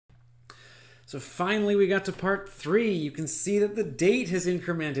So finally we got to part 3. You can see that the date has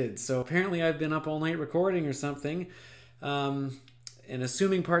incremented. So apparently I've been up all night recording or something. And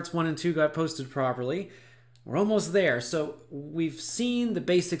assuming parts 1 and 2 got posted properly, we're almost there. So we've seen the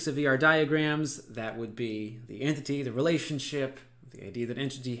basics of ER diagrams. That would be the entity, the relationship, the idea that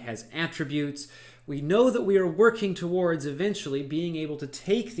entity has attributes. We know that we are working towards eventually being able to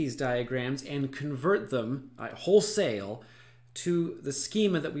take these diagrams and convert them wholesale to the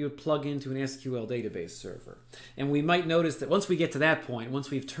schema that we would plug into an SQL database server. And we might notice that once we get to that point,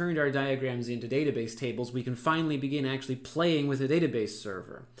 once we've turned our diagrams into database tables, we can finally begin actually playing with a database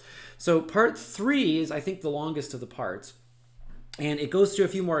server. So part 3 is, I think, the longest of the parts. And it goes through a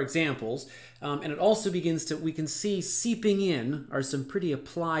few more examples. And it also begins to, we can see seeping in are some pretty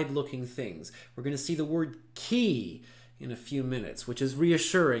applied looking things. We're going to see the word key in a few minutes, which is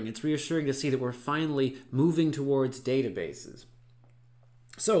reassuring. It's reassuring to see that we're finally moving towards databases.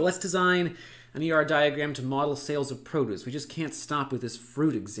 So let's design an ER diagram to model sales of produce. We just can't stop with this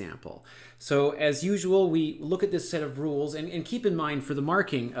fruit example. So as usual, we look at this set of rules and keep in mind for the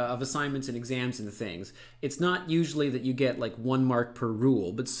marking of assignments and exams and things, it's not usually that you get like 1 mark per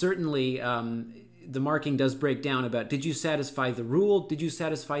rule, but certainly the marking does break down about, did you satisfy the rule? Did you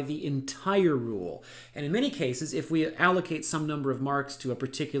satisfy the entire rule? And in many cases, if we allocate some number of marks to a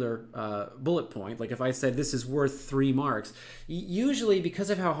particular bullet point, like if I said this is worth 3 marks, usually because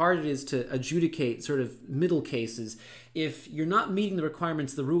of how hard it is to adjudicate sort of middle cases, if you're not meeting the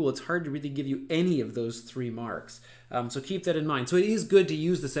requirements of the rule, it's hard to really give you any of those 3 marks. So keep that in mind. So it is good to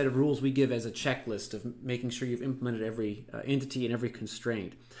use the set of rules we give as a checklist of making sure you've implemented every entity and every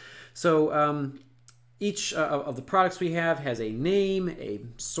constraint. So each of the products we have has a name, a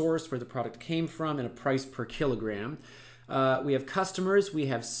source where the product came from, and a price per kilogram. We have customers, we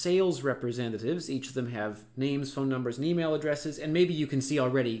have sales representatives. Each of them have names, phone numbers, and email addresses. And maybe you can see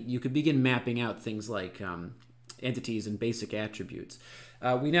already, you could begin mapping out things like entities and basic attributes.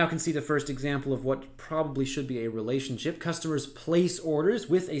 We now can see the first example of what probably should be a relationship. Customers place orders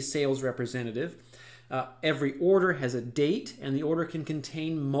with a sales representative. Every order has a date, and the order can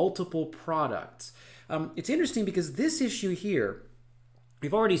contain multiple products. It's interesting because this issue here,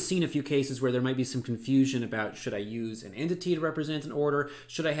 we've already seen a few cases where there might be some confusion about should I use an entity to represent an order?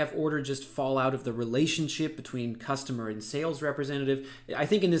 Should I have order just fall out of the relationship between customer and sales representative? I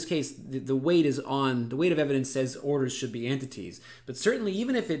think in this case, the weight is on, the weight of evidence says orders should be entities. But certainly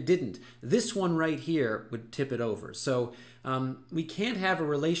even if it didn't, this one right here would tip it over. So we can't have a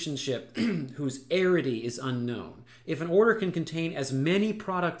relationship whose arity is unknown. If an order can contain as many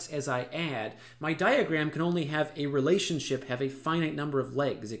products as I add, my diagram can only have a relationship have a finite number of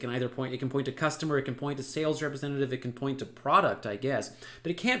legs. It can either point, it can point to customer, it can point to sales representative, it can point to product, I guess,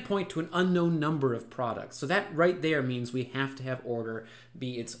 but it can't point to an unknown number of products. So that right there means we have to have order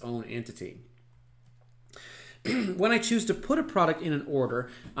be its own entity. When I choose to put a product in an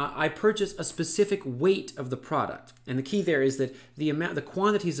order, I purchase a specific weight of the product. And the key there is that the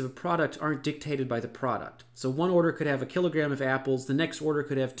quantities of a product aren't dictated by the product. So one order could have 1 kilogram of apples, the next order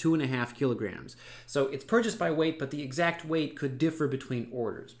could have 2.5 kilograms. So it's purchased by weight, but the exact weight could differ between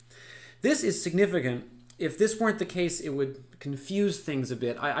orders. This is significant. If this weren't the case, it would confuse things a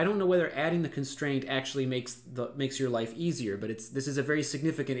bit. I don't know whether adding the constraint actually makes your life easier, but this is a very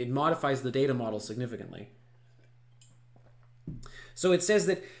significant, it modifies the data model significantly. So it says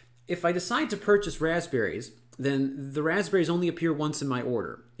that if I decide to purchase raspberries, then the raspberries only appear once in my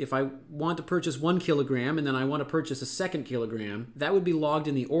order. If I want to purchase 1 kilogram and then I want to purchase a 2nd kilogram, that would be logged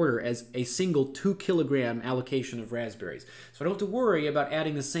in the order as a single 2 kilogram allocation of raspberries. So I don't have to worry about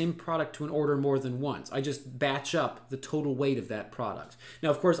adding the same product to an order more than once. I just batch up the total weight of that product. Now,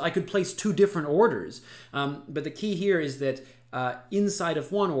 of course, I could place 2 different orders, but the key here is that inside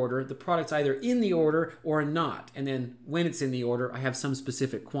of one order, the product's either in the order or not. And then when it's in the order, I have some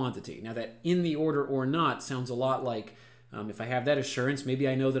specific quantity. Now that in the order or not sounds a lot like, if I have that assurance, maybe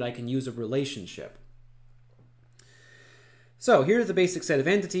I know that I can use a relationship. So here's the basic set of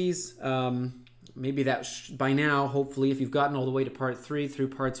entities. Maybe that by now, hopefully, if you've gotten all the way to part 3 through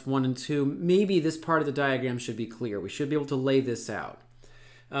parts 1 and 2, maybe this part of the diagram should be clear. We should be able to lay this out.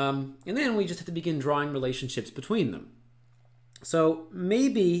 And then we just have to begin drawing relationships between them. So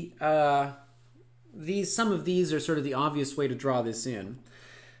maybe some of these are sort of the obvious way to draw this in.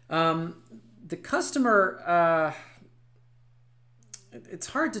 The customer, it's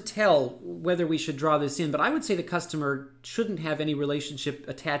hard to tell whether we should draw this in, but I would say the customer shouldn't have any relationship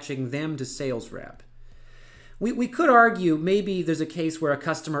attaching them to sales rep. We could argue maybe there's a case where a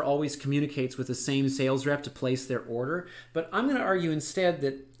customer always communicates with the same sales rep to place their order, but I'm going to argue instead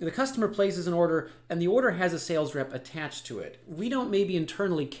that the customer places an order and the order has a sales rep attached to it. We don't maybe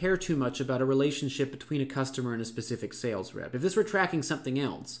internally care too much about a relationship between a customer and a specific sales rep. If this were tracking something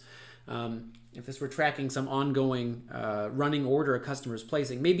else, if this were tracking some ongoing running order a customer is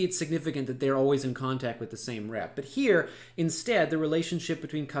placing, maybe it's significant that they're always in contact with the same rep. But here, instead, the relationship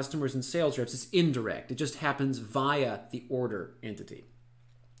between customers and sales reps is indirect. It just happens via the order entity.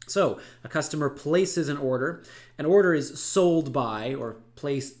 So a customer places an order. An order is sold by or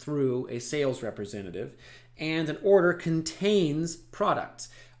placed through a sales representative, and an order contains products.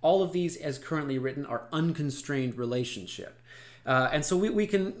 All of these, as currently written, are unconstrained relationship. And so we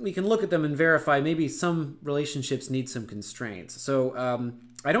can look at them and verify maybe some relationships need some constraints. So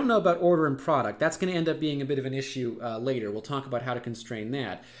I don't know about order and product. That's going to end up being a bit of an issue later. We'll talk about how to constrain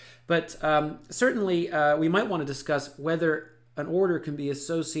that. But certainly we might want to discuss whether an order can be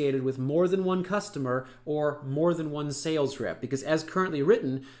associated with more than one customer or more than one sales rep, because as currently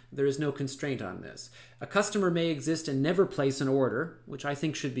written, there is no constraint on this. A customer may exist and never place an order, which I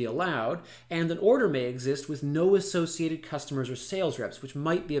think should be allowed, and an order may exist with no associated customers or sales reps, which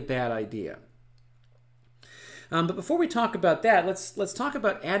might be a bad idea. But before we talk about that, let's talk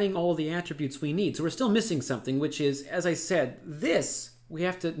about adding all the attributes we need. So we're still missing something, which is, as I said, we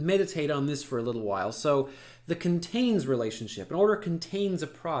have to meditate on this for a little while. So the contains relationship. An order contains a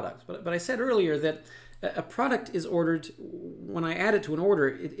product. But I said earlier that a product is ordered, when I add it to an order,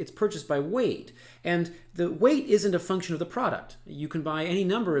 it's purchased by weight. And the weight isn't a function of the product. You can buy any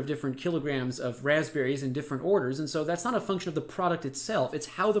number of different kilograms of raspberries in different orders, and so that's not a function of the product itself. It's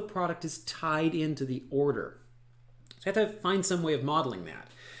how the product is tied into the order. So you have to find some way of modeling that.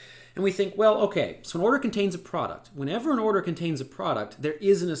 And we think, well, okay, so an order contains a product. Whenever an order contains a product, there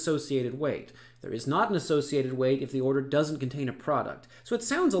is an associated weight. There is not an associated weight if the order doesn't contain a product. So it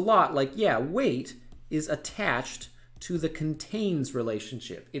sounds a lot like, yeah, weight is attached to the contains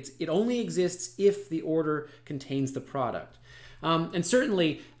relationship. It only exists if the order contains the product. And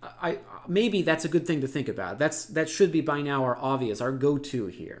certainly, maybe that's a good thing to think about. That should be by now our go-to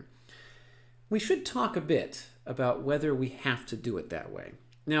here. We should talk a bit about whether we have to do it that way.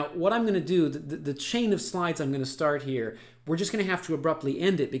 Now, what I'm going to do, the chain of slides I'm going to start here, we're just going to have to abruptly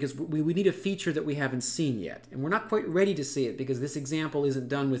end it because we need a feature that we haven't seen yet. And we're not quite ready to see it because this example isn't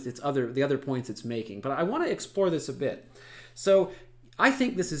done with the other points it's making. But I want to explore this a bit. So I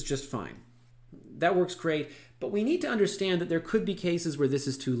think this is just fine. That works great. But we need to understand that there could be cases where this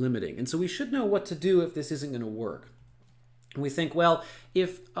is too limiting. And so we should know what to do if this isn't going to work. And we think, well,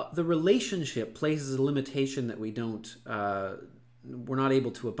 if the relationship places a limitation that we're not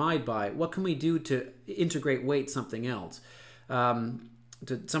able to abide by, what can we do to integrate weight something else,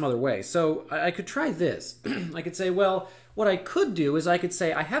 to some other way? So I could try this. I could say, well, what I could do is I could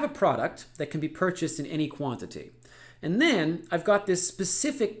say I have a product that can be purchased in any quantity. And then I've got this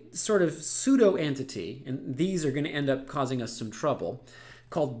specific sort of pseudo-entity, and these are going to end up causing us some trouble,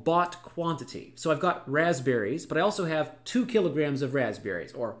 called bought quantity. So I've got raspberries, but I also have 2 kilograms of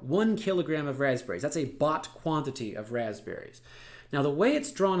raspberries, or 1 kilogram of raspberries. That's a bought quantity of raspberries. Now, the way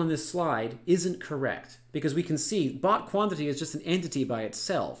it's drawn on this slide isn't correct, because we can see bought quantity is just an entity by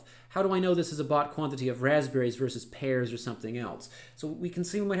itself. How do I know this is a bought quantity of raspberries versus pears or something else? So we can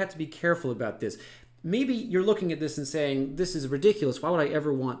see we might have to be careful about this. Maybe you're looking at this and saying, this is ridiculous. Why would I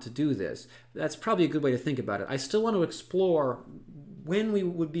ever want to do this? That's probably a good way to think about it. I still want to explore when we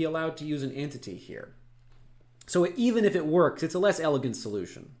would be allowed to use an entity here. So even if it works, it's a less elegant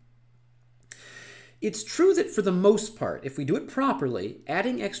solution. It's true that for the most part, if we do it properly,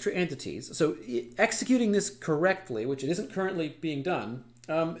 adding extra entities, so executing this correctly, which it isn't currently being done,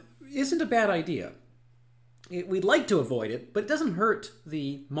 isn't a bad idea. We'd like to avoid it, but it doesn't hurt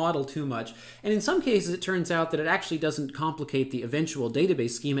the model too much. And in some cases, it turns out that it actually doesn't complicate the eventual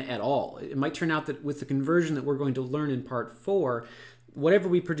database schema at all. It might turn out that with the conversion that we're going to learn in part 4, whatever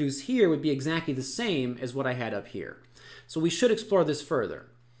we produce here would be exactly the same as what I had up here. So we should explore this further.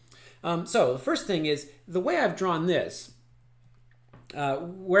 So the first thing is, the way I've drawn this,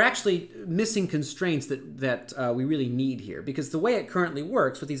 we're actually missing constraints that we really need here, because the way it currently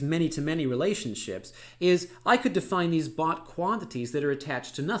works with these many-to-many relationships is I could define these bought quantities that are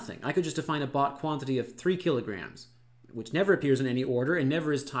attached to nothing. I could just define a bought quantity of 3 kilograms, which never appears in any order and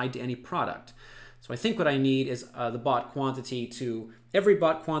never is tied to any product. So I think what I need is the bought quantity to, every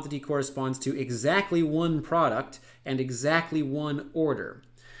bought quantity corresponds to exactly 1 product and exactly 1 order.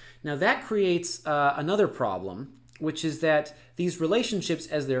 Now that creates another problem, which is that these relationships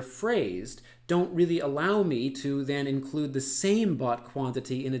as they're phrased don't really allow me to then include the same bought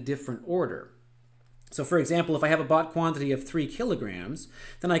quantity in a different order. So for example, if I have a bought quantity of 3 kilograms,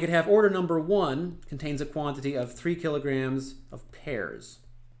 then I could have order number 1 contains a quantity of 3 kilograms of pears.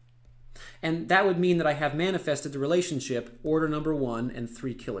 And that would mean that I have manifested the relationship order number 1 and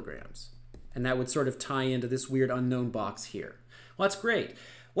 3 kilograms. And that would sort of tie into this weird unknown box here. Well, that's great.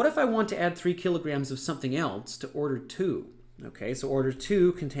 What if I want to add 3 kilograms of something else to order 2? Okay, so order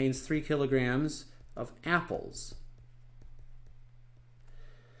 2 contains 3 kilograms of apples.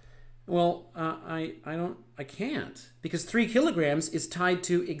 Well, I can't, because 3 kilograms is tied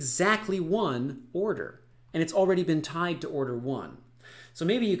to exactly one order, and it's already been tied to order 1. So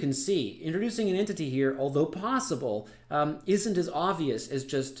maybe you can see, introducing an entity here, although possible, isn't as obvious as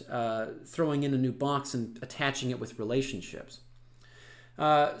just throwing in a new box and attaching it with relationships.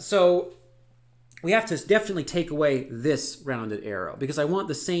 So we have to definitely take away this rounded arrow, because I want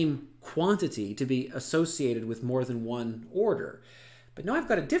the same quantity to be associated with more than one order. But now I've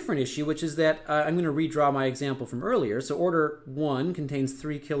got a different issue, which is that I'm going to redraw my example from earlier. So order 1 contains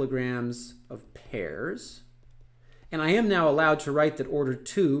 3 kilograms of pears. And I am now allowed to write that order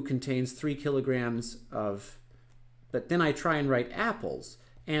 2 contains 3 kilograms of... But then I try and write apples.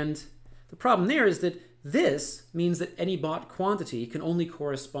 And the problem there is that this means that any bought quantity can only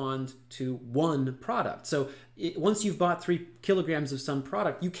correspond to one product. So once you've bought 3 kilograms of some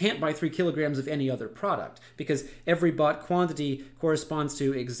product, you can't buy 3 kilograms of any other product, because every bought quantity corresponds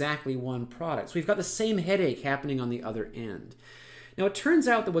to exactly one product. So we've got the same headache happening on the other end. Now, it turns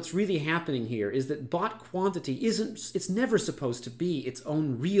out that what's really happening here is that bought quantity it's never supposed to be its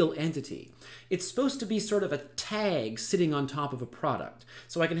own real entity. It's supposed to be sort of a tag sitting on top of a product.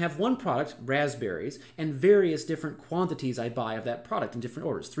 So I can have one product, raspberries, and various different quantities I buy of that product in different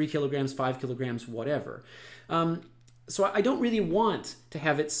orders, 3 kilograms, 5 kilograms, whatever. So I don't really want to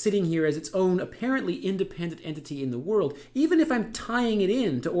have it sitting here as its own apparently independent entity in the world. Even if I'm tying it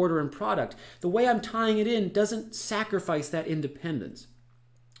in to order and product, the way I'm tying it in doesn't sacrifice that independence.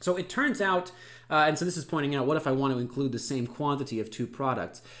 So it turns out, and so this is pointing out, what if I want to include the same quantity of 2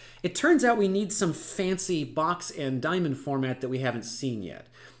 products? It turns out we need some fancy box and diamond format that we haven't seen yet.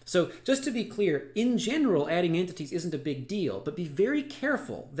 So just to be clear, in general, adding entities isn't a big deal, but be very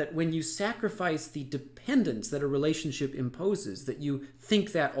careful that when you sacrifice the dependence that a relationship imposes, that you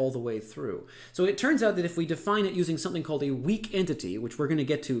think that all the way through. So it turns out that if we define it using something called a weak entity, which we're going to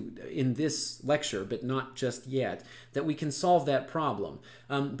get to in this lecture, but not just yet, that we can solve that problem.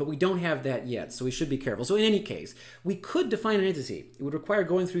 But we don't have that yet, so we should be careful. So in any case, we could define an entity. It would require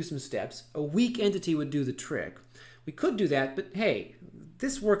going through some steps. A weak entity would do the trick. We could do that, but hey,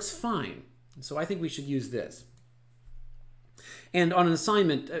 this works fine. So I think we should use this. And on an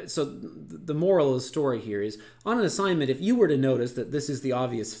assignment, so the moral of the story here is, on an assignment, if you were to notice that this is the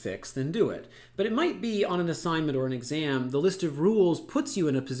obvious fix, then do it. But it might be on an assignment or an exam, the list of rules puts you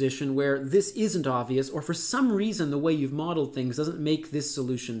in a position where this isn't obvious, or for some reason the way you've modeled things doesn't make this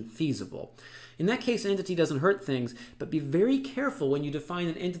solution feasible. In that case, entity doesn't hurt things, but be very careful when you define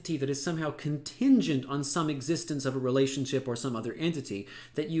an entity that is somehow contingent on some existence of a relationship or some other entity,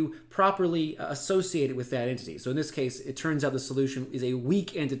 that you properly associate it with that entity. So in this case, it turns out the solution is a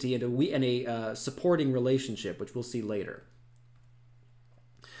weak entity and a supporting relationship, which we'll see later.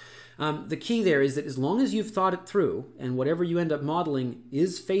 The key there is that as long as you've thought it through, and whatever you end up modeling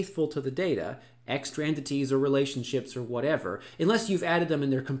is faithful to the data, extra entities or relationships or whatever, unless you've added them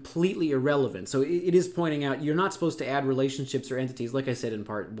and they're completely irrelevant. So it is pointing out you're not supposed to add relationships or entities, like I said in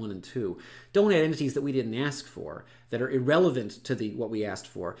part 1 and 2. Don't add entities that we didn't ask for, that are irrelevant to what we asked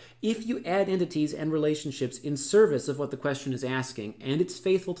for. If you add entities and relationships in service of what the question is asking, and it's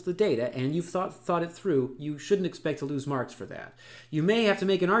faithful to the data, and you've thought it through, you shouldn't expect to lose marks for that. You may have to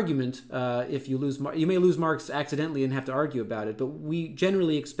make an argument if you lose you may lose marks accidentally and have to argue about it, but we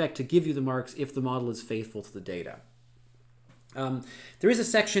generally expect to give you the marks if the model is faithful to the data. There is a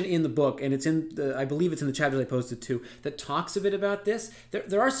section in the book, and it's in I believe it's in the chapter I posted too, that talks a bit about this.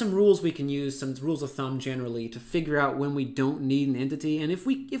 There are some rules we can use, some rules of thumb generally, to figure out when we don't need an entity. And if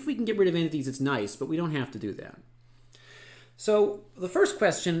we can get rid of entities, it's nice, but we don't have to do that. So the first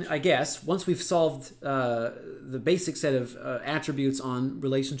question, I guess, once we've solved the basic set of attributes on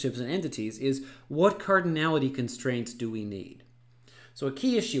relationships and entities, is what cardinality constraints do we need? So a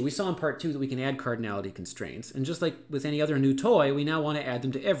key issue, we saw in part 2 that we can add cardinality constraints, and just like with any other new toy, we now want to add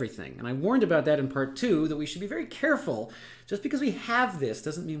them to everything. And I warned about that in part 2, that we should be very careful. Just because we have this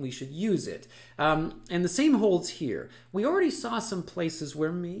doesn't mean we should use it. And the same holds here. We already saw some places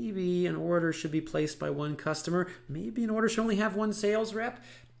where maybe an order should be placed by one customer, maybe an order should only have one sales rep.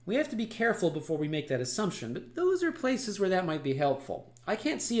 We have to be careful before we make that assumption, but those are places where that might be helpful. I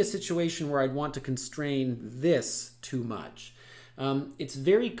can't see a situation where I'd want to constrain this too much. It's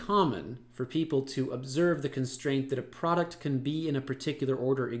very common for people to observe the constraint that a product can be in a particular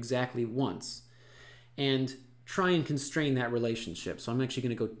order exactly once and try and constrain that relationship. So I'm actually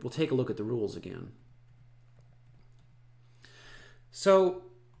going to we'll take a look at the rules again. So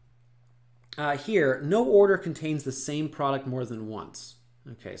here, no order contains the same product more than once.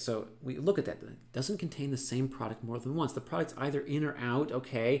 Okay, so we look at that. It doesn't contain the same product more than once. The product's either in or out,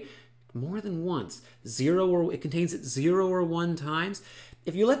 okay, more than once. It contains it 0 or 1 times.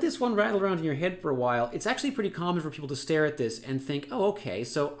 If you let this one rattle around in your head for a while, it's actually pretty common for people to stare at this and think, oh, okay,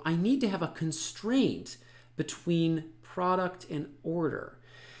 so I need to have a constraint between product and order.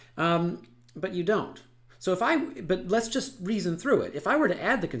 But you don't. So but let's just reason through it. If I were to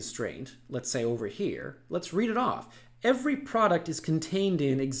add the constraint, let's say over here, let's read it off. Every product is contained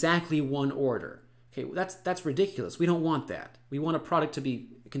in exactly 1 order. Okay, that's ridiculous. We don't want that. We want a product to be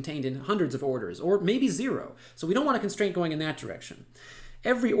contained in hundreds of orders, or maybe 0. So we don't want a constraint going in that direction.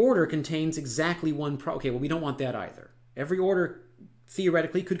 Every order contains exactly 1 product. Okay, well, we don't want that either. Every order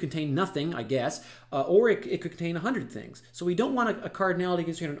theoretically could contain nothing, I guess, or it could contain 100 things. So we don't want a cardinality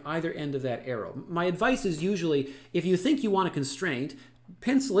constraint on either end of that arrow. My advice is usually, if you think you want a constraint,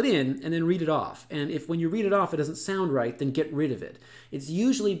 pencil it in and then read it off. And if when you read it off it doesn't sound right, then get rid of it. It's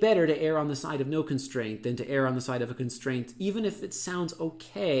usually better to err on the side of no constraint than to err on the side of a constraint. Even if it sounds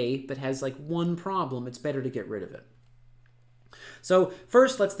okay but has like 1 problem, it's better to get rid of it. So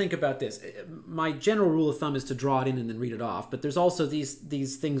first, let's think about this. My general rule of thumb is to draw it in and then read it off, but there's also these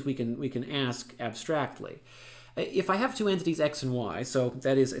things we can ask abstractly. If I have 2 entities x and y, so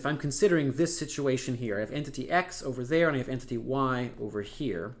that is, if I'm considering this situation here, I have entity x over there and I have entity y over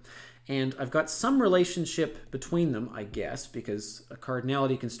here, and I've got some relationship between them, I guess, because a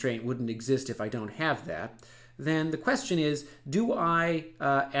cardinality constraint wouldn't exist if I don't have that, then the question is, do I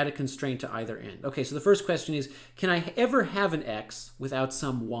add a constraint to either end? Okay, so the first question is, can I ever have an x without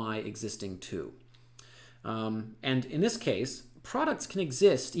some y existing too? And in this case, products can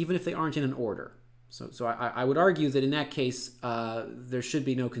exist even if they aren't in an order. So I would argue that in that case, there should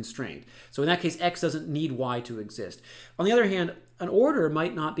be no constraint. So in that case, x doesn't need y to exist. On the other hand, an order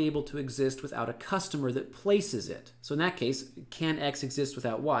might not be able to exist without a customer that places it. So in that case, can x exist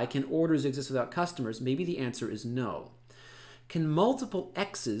without y? Can orders exist without customers? Maybe the answer is no. Can multiple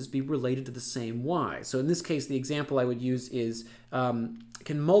x's be related to the same y? So in this case, the example I would use is,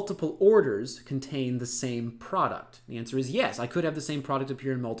 can multiple orders contain the same product? The answer is yes. I could have the same product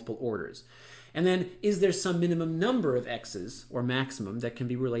appear in multiple orders. And then, is there some minimum number of x's, or maximum, that can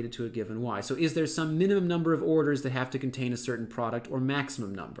be related to a given y? So is there some minimum number of orders that have to contain a certain product, or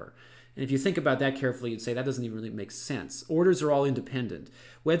maximum number? And if you think about that carefully, you'd say that doesn't even really make sense. Orders are all independent.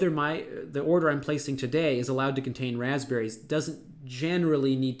 Whether the order I'm placing today is allowed to contain raspberries doesn't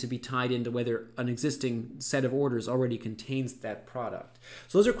generally need to be tied into whether an existing set of orders already contains that product.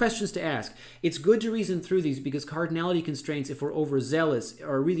 So those are questions to ask. It's good to reason through these because cardinality constraints, if we're overzealous,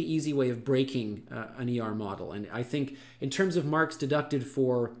 are a really easy way of breaking an ER model. And I think in terms of marks deducted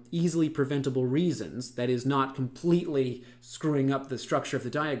for easily preventable reasons, that is not completely screwing up the structure of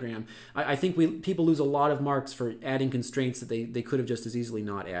the diagram, I think people lose a lot of marks for adding constraints that they could have just as easily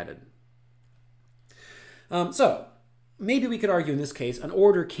not added. So maybe we could argue in this case an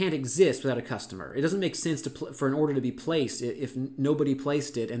order can't exist without a customer. It doesn't make sense for an order to be placed if nobody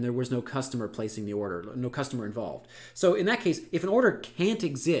placed it and there was no customer placing the order, no customer involved. So in that case, if an order can't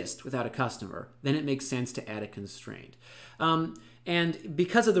exist without a customer, then it makes sense to add a constraint. And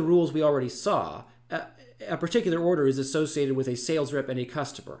because of the rules we already saw, a particular order is associated with a sales rep and a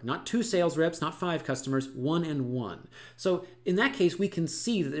customer. Not 2 sales reps, not 5 customers, 1 and 1. So in that case, we can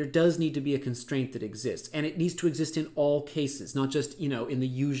see that there does need to be a constraint that exists, and it needs to exist in all cases, not just, in the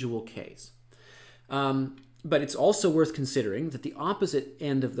usual case. But it's also worth considering that the opposite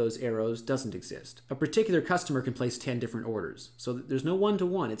end of those arrows doesn't exist. A particular customer can place 10 different orders. So there's no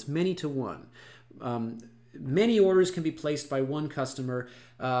 1-to-1, it's many to one. Many orders can be placed by 1 customer,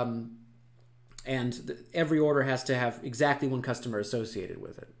 and every order has to have exactly 1 customer associated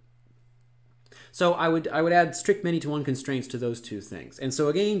with it. So I would add strict many-to-one constraints to those 2 things. And so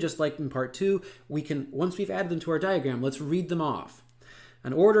again, just like in part 2, we can, once we've added them to our diagram, let's read them off.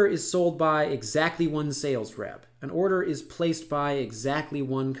 An order is sold by exactly 1 sales rep. An order is placed by exactly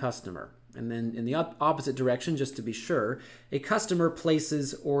 1 customer. And then in the opposite direction, just to be sure, a customer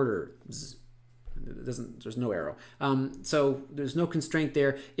places orders. There's no arrow. So there's no constraint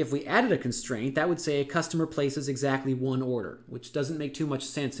there. If we added a constraint, that would say a customer places exactly 1 order, which doesn't make too much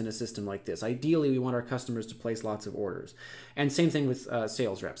sense in a system like this. Ideally, we want our customers to place lots of orders. And same thing with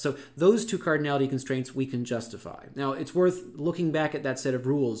sales reps. So those 2 cardinality constraints we can justify. Now, it's worth looking back at that set of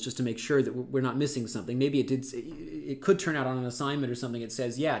rules just to make sure that we're not missing something. Maybe it could turn out on an assignment or something, it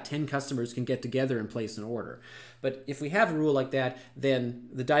says, yeah, 10 customers can get together and place an order. But if we have a rule like that, then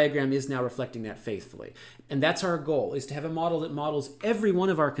the diagram is now reflecting that faithfully. And that's our goal, is to have a model that models every one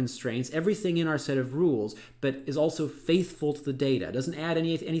of our constraints, everything in our set of rules, but is also faithful to the data. It doesn't add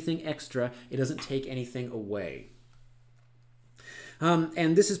anything extra. It doesn't take anything away.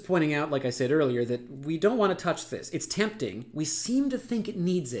 And this is pointing out, like I said earlier, that we don't want to touch this. It's tempting. We seem to think it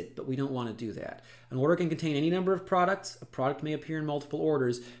needs it, but we don't want to do that. An order can contain any number of products. A product may appear in multiple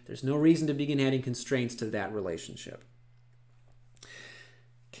orders. There's no reason to begin adding constraints to that relationship.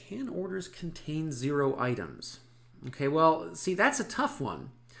 Can orders contain 0 items? Okay, well, see, that's a tough one.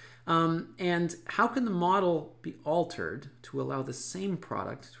 And how can the model be altered to allow the same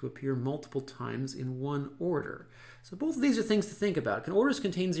product to appear multiple times in one order? So both of these are things to think about. Can orders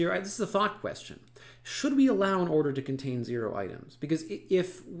contain 0 items? This is a thought question. Should we allow an order to contain 0 items? Because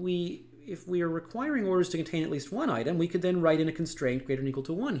if we are requiring orders to contain at least 1 item, we could then write in a constraint greater than or equal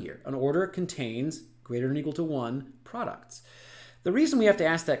to 1 here. An order contains greater than or equal to 1 products. The reason we have to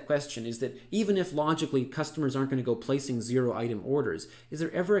ask that question is that even if logically customers aren't going to go placing 0 item orders, is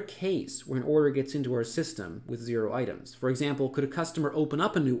there ever a case where an order gets into our system with 0 items? For example, could a customer open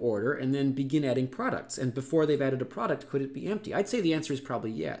up a new order and then begin adding products? And before they've added a product, could it be empty? I'd say the answer is probably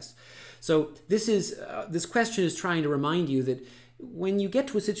yes. So this question is trying to remind you that when you get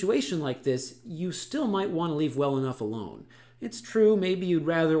to a situation like this, you still might want to leave well enough alone. It's true, maybe you'd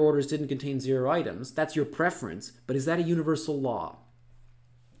rather orders didn't contain 0 items. That's your preference, but is that a universal law?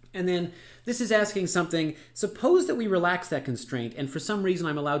 And then this is asking something, suppose that we relax that constraint and for some reason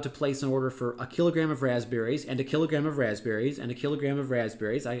I'm allowed to place an order for 1 kilogram of raspberries and 1 kilogram of raspberries and 1 kilogram of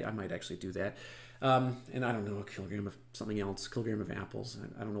raspberries. I might actually do that. And I don't know, 1 kilogram of something else, 1 kilogram of apples.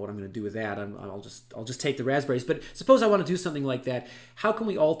 I don't know what I'm going to do with that. I'll just take the raspberries. But suppose I want to do something like that. How can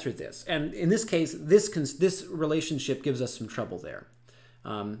we alter this? And in this case, this relationship gives us some trouble there.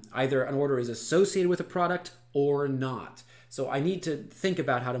 Either an order is associated with a product or not. So I need to think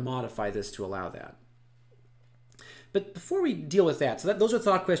about how to modify this to allow that. But before we deal with that, those are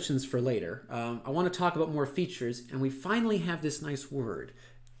thought questions for later. I want to talk about more features, and we finally have this nice word,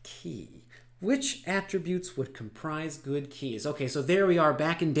 key. Which attributes would comprise good keys? Okay, so there we are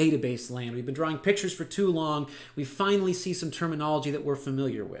back in database land. We've been drawing pictures for too long. We finally see some terminology that we're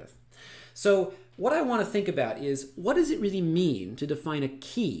familiar with. So what I want to think about is, what does it really mean to define a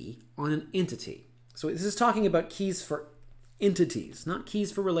key on an entity? So this is talking about keys for entities, not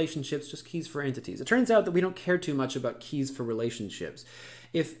keys for relationships, just keys for entities. It turns out that we don't care too much about keys for relationships.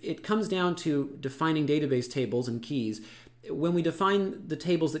 If it comes down to defining database tables and keys, when we define the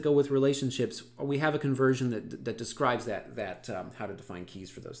tables that go with relationships, we have a conversion that describes how to define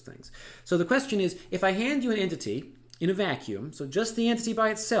keys for those things. So the question is, if I hand you an entity in a vacuum, so just the entity by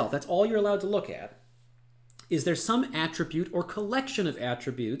itself, that's all you're allowed to look at, is there some attribute or collection of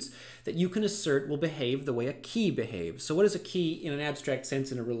attributes that you can assert will behave the way a key behaves? So what is a key in an abstract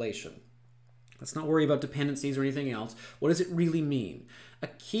sense in a relation? Let's not worry about dependencies or anything else. What does it really mean? A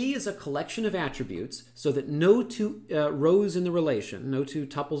key is a collection of attributes so that no two rows in the relation, no two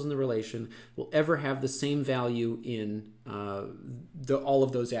tuples in the relation will ever have the same value in all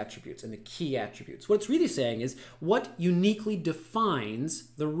of those attributes and the key attributes. What it's really saying is what uniquely defines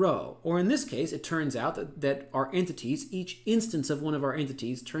the row. Or in this case, it turns out that our entities, each instance of one of our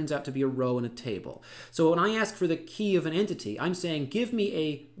entities turns out to be a row in a table. So when I ask for the key of an entity, I'm saying give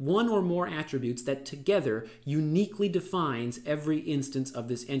me one or more attributes that together uniquely defines every instance of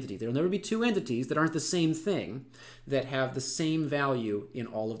this entity. There will never be two entities that aren't the same thing that have the same value in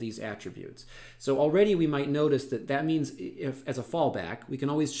all of these attributes. So already we might notice that means if, as a fallback, we can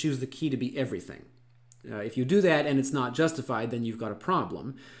always choose the key to be everything. If you do that and it's not justified, then you've got a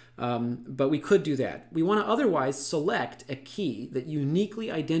problem. But we could do that. We want to otherwise select a key that uniquely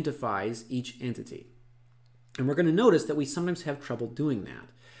identifies each entity. And we're going to notice that we sometimes have trouble doing that.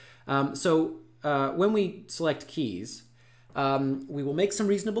 When we select keys, we will make some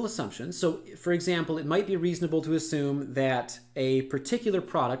reasonable assumptions. So, for example, it might be reasonable to assume that a particular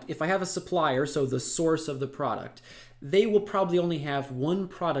product, if I have a supplier, so the source of the product, they will probably only have one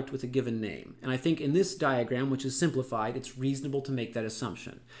product with a given name. And I think in this diagram, which is simplified, it's reasonable to make that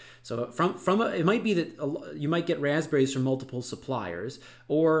assumption. So it might be that you might get raspberries from multiple suppliers,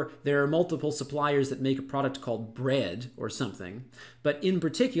 or there are multiple suppliers that make a product called bread or something. But in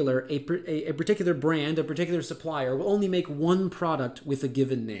particular, a particular brand, a particular supplier will only make one product with a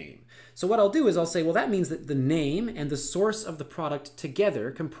given name. So what I'll do is I'll say, well, that means that the name and the source of the product together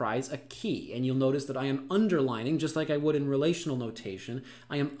comprise a key. And you'll notice that I am underlining, just like I would in relational notation,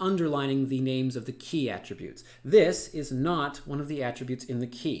 I am underlining the names of the key attributes. This is not one of the attributes in the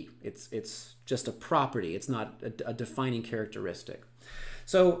key. It's just a property. It's not a defining characteristic.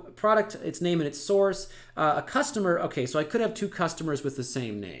 So product, its name and its source. A customer, okay, so I could have two customers with the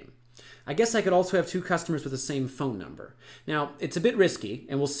same name. I guess I could also have two customers with the same phone number. Now, it's a bit risky,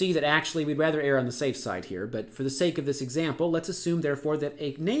 and we'll see that actually we'd rather err on the safe side here, but for the sake of this example, let's assume, therefore, that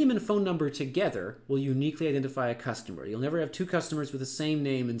a name and phone number together will uniquely identify a customer. You'll never have two customers with the same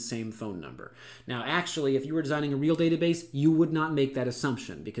name and same phone number. Now, actually, if you were designing a real database, you would not make that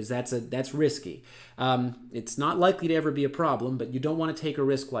assumption, because that's risky. It's not likely to ever be a problem, but you don't want to take a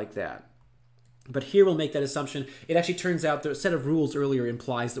risk like that. But here we'll make that assumption. It actually turns out the set of rules earlier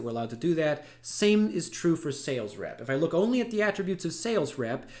implies that we're allowed to do that. Same is true for sales rep. If I look only at the attributes of sales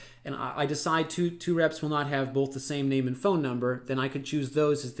rep, and I decide two reps will not have both the same name and phone number, then I could choose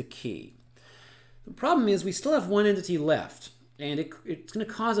those as the key. The problem is we still have one entity left, and it's going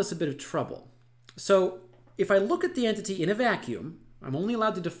to cause us a bit of trouble. So if I look at the entity in a vacuum, I'm only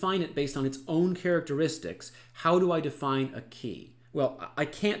allowed to define it based on its own characteristics. How do I define a key? Well, I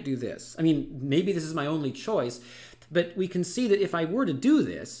can't do this. I mean, maybe this is my only choice, but we can see that if I were to do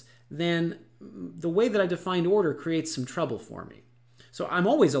this, then the way that I defined order creates some trouble for me. So I'm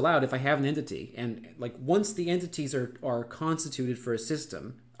always allowed, if I have an entity, and like once the entities are constituted for a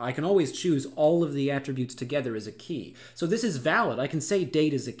system, I can always choose all of the attributes together as a key. So this is valid. I can say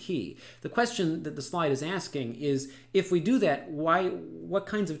date is a key. The question that the slide is asking is, if we do that, what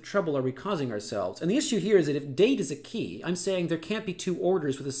kinds of trouble are we causing ourselves? And the issue here is that if date is a key, I'm saying there can't be two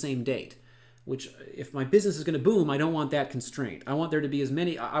orders with the same date, which if my business is going to boom, I don't want that constraint. I want there to be as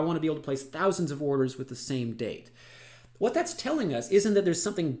many, I want to be able to place thousands of orders with the same date. What that's telling us isn't that there's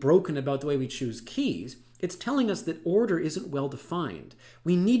something broken about the way we choose keys. It's telling us that order isn't well defined.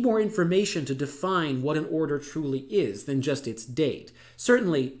 We need more information to define what an order truly is than just its date.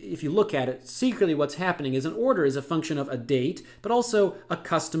 Certainly, if you look at it, secretly what's happening is an order is a function of a date, but also a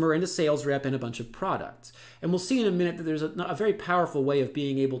customer and a sales rep and a bunch of products. And we'll see in a minute that there's a very powerful way of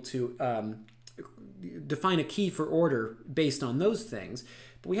being able to define a key for order based on those things.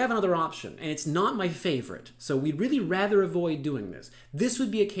 But we have another option, and it's not my favorite, so we'd really rather avoid doing this. This would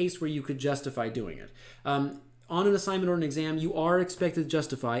be a case where you could justify doing it. On an assignment or an exam, you are expected to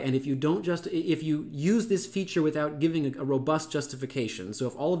justify, and if you use this feature without giving a robust justification, so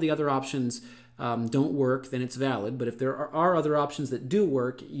if all of the other options don't work, then it's valid, but if there are other options that do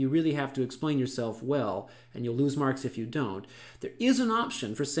work, you really have to explain yourself well, and you'll lose marks if you don't. There is an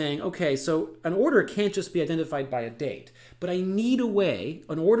option for saying, okay, so an order can't just be identified by a date, but I need a way,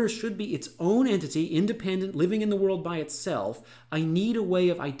 an order should be its own entity, independent, living in the world by itself. I need a way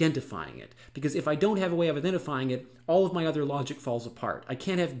of identifying it, because if I don't have a way of identifying it, all of my other logic falls apart. I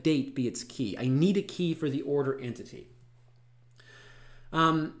can't have date be its key. I need a key for the order entity.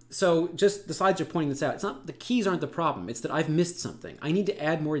 So just the slides are pointing this out. It's not the keys aren't the problem. It's that I've missed something. I need to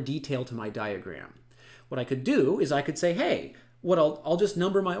add more detail to my diagram. What I could do is I could say, hey, I'll just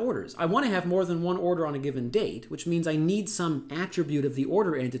number my orders. I want to have more than one order on a given date, which means I need some attribute of the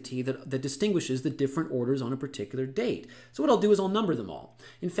order entity that distinguishes the different orders on a particular date. So what I'll do is I'll number them all.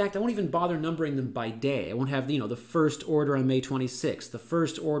 In fact, I won't even bother numbering them by day. I won't have, the first order on May 26th, the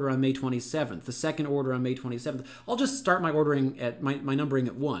first order on May 27th, the second order on May 27th. I'll just start my ordering at my numbering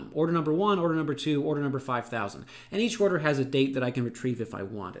at 1. Order number 1, order number 2, order number 5,000. And each order has a date that I can retrieve if I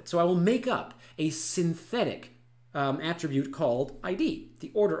want it. So I will make up a synthetic attribute called ID,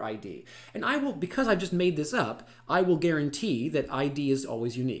 the order ID. And I will, because I've just made this up, I will guarantee that ID is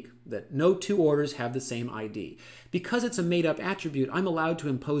always unique, that no two orders have the same ID. Because it's a made-up attribute, I'm allowed to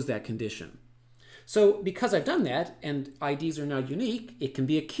impose that condition. So because I've done that, and IDs are now unique, it can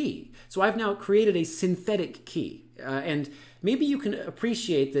be a key. So I've now created a synthetic key. And maybe you can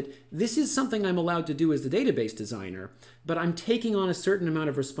appreciate that this is something I'm allowed to do as the database designer, but I'm taking on a certain amount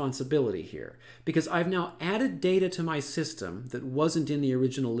of responsibility here because I've now added data to my system that wasn't in the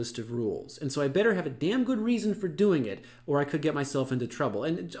original list of rules. And so I better have a damn good reason for doing it, or I could get myself into trouble.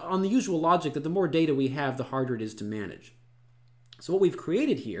 And on the usual logic that the more data we have, the harder it is to manage. So what we've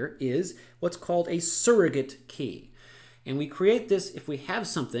created here is what's called a surrogate key. And we create this if we have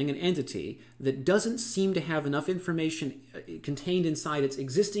something, an entity, that doesn't seem to have enough information contained inside its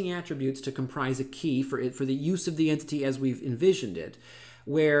existing attributes to comprise a key for the use of the entity as we've envisioned it,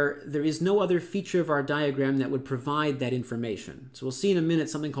 where there is no other feature of our diagram that would provide that information. So we'll see in a minute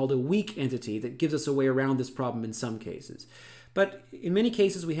something called a weak entity that gives us a way around this problem in some cases. But in many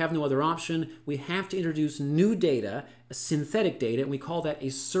cases, we have no other option. We have to introduce new data, synthetic data, and we call that a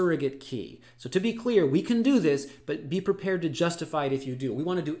surrogate key. So to be clear, we can do this, but be prepared to justify it if you do. We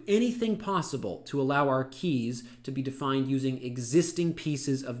want to do anything possible to allow our keys to be defined using existing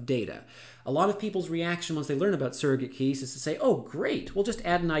pieces of data. A lot of people's reaction once they learn about surrogate keys is to say, oh, great, we'll just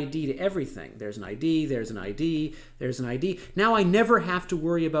add an ID to everything. There's an ID, there's an ID, there's an ID. Now I never have to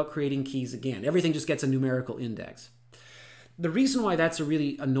worry about creating keys again. Everything just gets a numerical index. The reason why that's a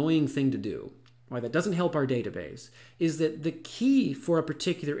really annoying thing to do, why that doesn't help our database, is that the key for a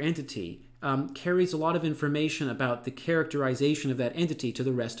particular entity carries a lot of information about the characterization of that entity to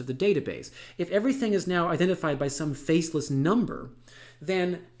the rest of the database. If everything is now identified by some faceless number,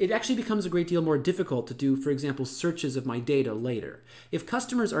 then it actually becomes a great deal more difficult to do, for example, searches of my data later. If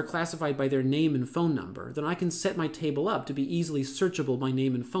customers are classified by their name and phone number, then I can set my table up to be easily searchable by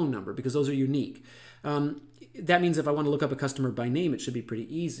name and phone number because those are unique. That means if I want to look up a customer by name, it should be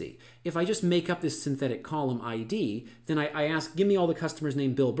pretty easy. If I just make up this synthetic column ID, then I ask, give me all the customers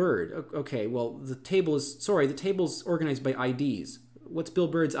named Bill Bird. Okay, well, the table's organized by IDs. What's Bill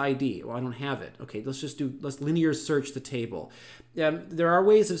Bird's ID? Well, I don't have it. Okay, let's linear search the table. There are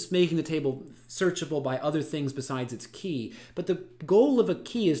ways of making the table searchable by other things besides its key, but the goal of a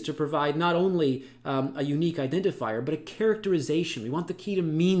key is to provide not only a unique identifier, but a characterization. We want the key to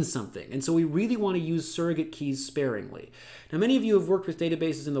mean something, and so we really want to use surrogate keys sparingly. Now, many of you who have worked with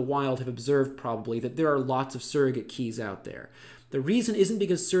databases in the wild have observed probably that there are lots of surrogate keys out there. The reason isn't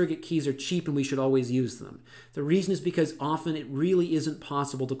because surrogate keys are cheap and we should always use them. The reason is because often it really isn't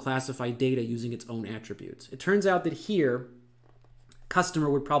possible to classify data using its own attributes. It turns out that here, customer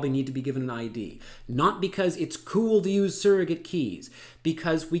would probably need to be given an ID. Not because it's cool to use surrogate keys,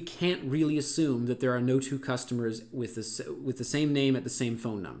 because we can't really assume that there are no two customers with the same name at the same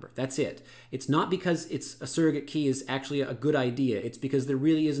phone number. That's it. It's not because it's a surrogate key is actually a good idea. It's because there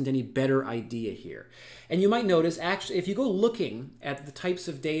really isn't any better idea here. And you might notice, actually, if you go looking at the types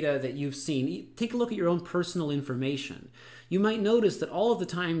of data that you've seen, take a look at your own personal information. You might notice that all of the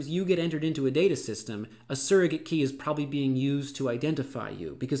times you get entered into a data system, a surrogate key is probably being used to identify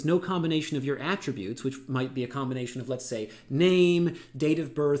you, because no combination of your attributes, which might be a combination of, let's say, name, date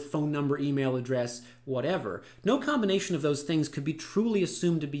of birth, phone number, email address, whatever, no combination of those things could be truly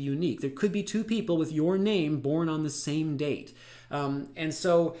assumed to be unique. There could be two people with your name born on the same date. And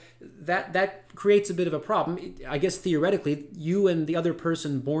so that creates a bit of a problem. I guess theoretically, you and the other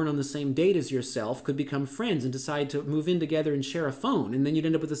person born on the same date as yourself could become friends and decide to move in together and share a phone, and then you'd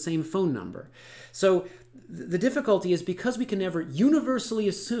end up with the same phone number. So the difficulty is because we can never universally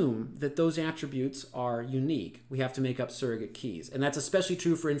assume that those attributes are unique, we have to make up surrogate keys. And that's especially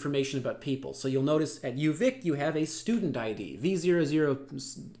true for information about people. So you'll notice at UVic, you have a student ID,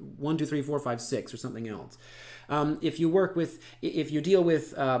 V00123456 or something else. If you deal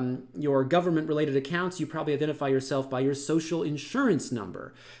with your government-related accounts, you probably identify yourself by your social insurance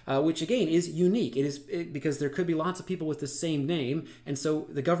number, which again is unique. It is because there could be lots of people with the same name, and so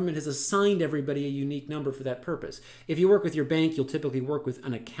the government has assigned everybody a unique number for that purpose. If you work with your bank, you'll typically work with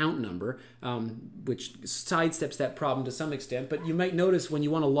an account number, which sidesteps that problem to some extent. But you might notice when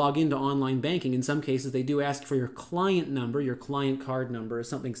you want to log into online banking, in some cases they do ask for your client number, your client card number, or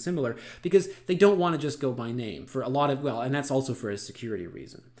something similar, because they don't want to just go by name. For a lot of, well, and that's also for a security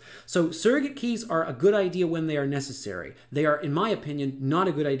reason. So surrogate keys are a good idea when they are necessary. They are, in my opinion, not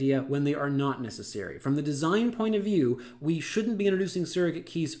a good idea when they are not necessary. From the design point of view, we shouldn't be introducing surrogate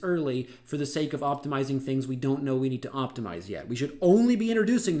keys early for the sake of optimizing things we don't know we need to optimize yet. We should only be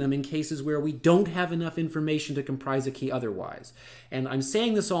introducing them in cases where we don't have enough information to comprise a key otherwise. And I'm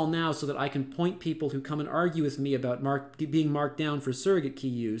saying this all now so that I can point people who come and argue with me about being marked down for surrogate key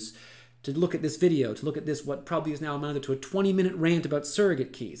use to look at this video, to look at this, what probably is now amounted to a 20-minute rant about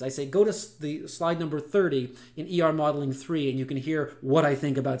surrogate keys. I say, go to the slide number 30 in ER Modeling 3, and you can hear what I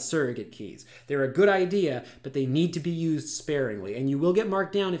think about surrogate keys. They're a good idea, but they need to be used sparingly, and you will get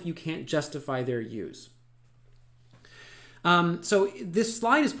marked down if you can't justify their use. So this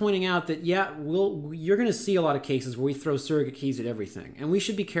slide is pointing out that, yeah, you're going to see a lot of cases where we throw surrogate keys at everything, and we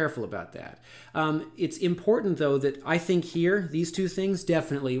should be careful about that. It's important, though, that I think here, these two things,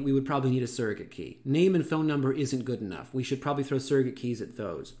 definitely, we would probably need a surrogate key. Name and phone number isn't good enough. We should probably throw surrogate keys at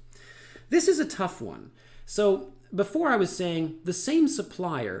those. This is a tough one. So before I was saying the same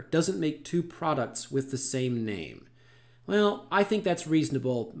supplier doesn't make two products with the same name. Well, I think that's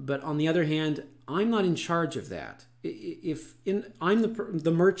reasonable, but on the other hand, I'm not in charge of that. I'm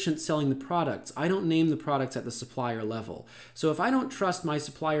the merchant selling the products, I don't name the products at the supplier level. So if I don't trust my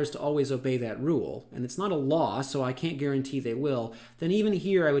suppliers to always obey that rule, and it's not a law, so I can't guarantee they will, then even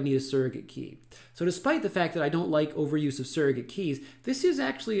here I would need a surrogate key. So despite the fact that I don't like overuse of surrogate keys, this is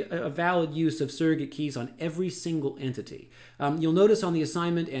actually a valid use of surrogate keys on every single entity. You'll notice on the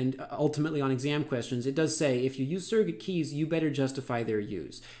assignment and ultimately on exam questions, it does say if you use surrogate keys, you better justify their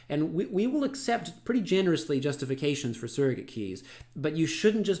use. And we will accept pretty generously justifications for surrogate keys, but you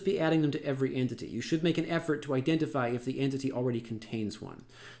shouldn't just be adding them to every entity. You should make an effort to identify if the entity already contains one.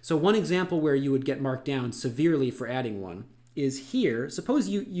 So one example where you would get marked down severely for adding one is here. Suppose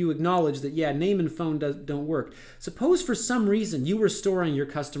you acknowledge that, yeah, name and phone don't work. Suppose for some reason you were storing your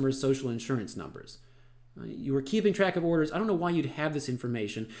customers' social insurance numbers. You were keeping track of orders. I don't know why you'd have this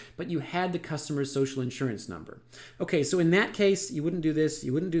information, but you had the customer's social insurance number. Okay, so in that case, you wouldn't do this,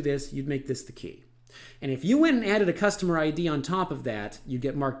 you wouldn't do this, you'd make this the key. And if you went and added a customer ID on top of that, you'd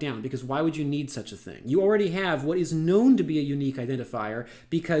get marked down, because why would you need such a thing? You already have what is known to be a unique identifier,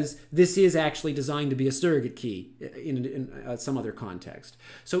 because this is actually designed to be a surrogate key in some other context.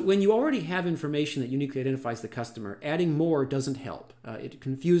 So when you already have information that uniquely identifies the customer, adding more doesn't help. It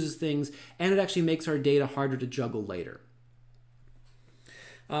confuses things, and it actually makes our data harder to juggle later.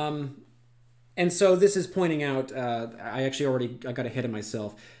 And so this is pointing out, I got ahead of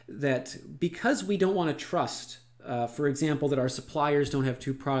myself, that because we don't want to trust, for example, that our suppliers don't have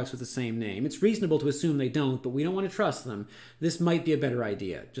two products with the same name, it's reasonable to assume they don't, but we don't want to trust them, this might be a better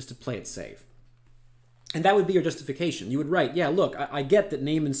idea, just to play it safe. And that would be your justification. You would write, yeah, look, I get that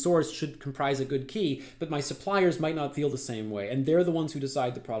name and source should comprise a good key, but my suppliers might not feel the same way, and they're the ones who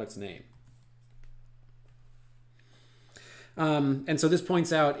decide the product's name. And so this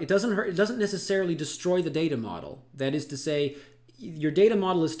points out it doesn't necessarily destroy the data model. That is to say, your data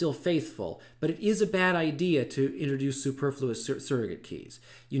model is still faithful, but it is a bad idea to introduce superfluous surrogate keys.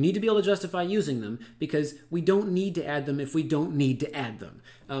 You need to be able to justify using them, because we don't need to add them if we don't need to add them.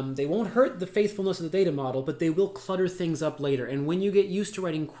 They won't hurt the faithfulness of the data model, but they will clutter things up later. And when you get used to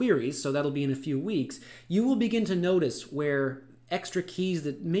writing queries, so that'll be in a few weeks, you will begin to notice where extra keys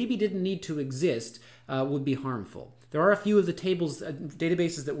that maybe didn't need to exist would be harmful. There are a few of the tables,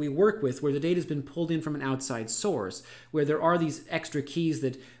 databases that we work with where the data has been pulled in from an outside source, where there are these extra keys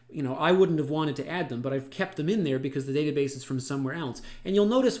that, you know, I wouldn't have wanted to add them, but I've kept them in there because the database is from somewhere else. And you'll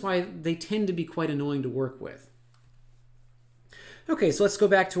notice why they tend to be quite annoying to work with. Okay, so let's go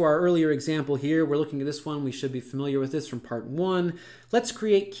back to our earlier example here. We're looking at this one. We should be familiar with this from part 1. Let's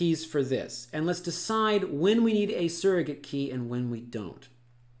create keys for this, and let's decide when we need a surrogate key and when we don't.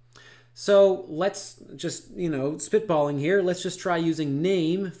 So let's just, spitballing here, let's just try using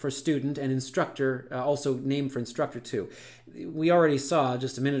name for student and instructor, also name for instructor too. We already saw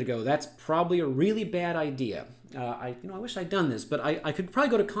just a minute ago, that's probably a really bad idea. I wish I'd done this, but I could probably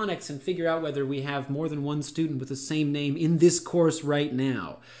go to Connex and figure out whether we have more than one student with the same name in this course right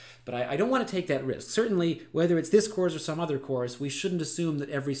now. But I don't want to take that risk. Certainly, whether it's this course or some other course, we shouldn't assume that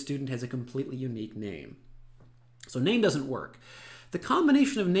every student has a completely unique name. So name doesn't work. The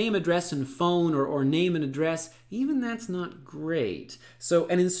combination of name, address, and phone, or name and address, even that's not great. So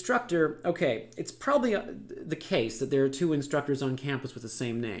an instructor, okay, it's probably the case that there are two instructors on campus with the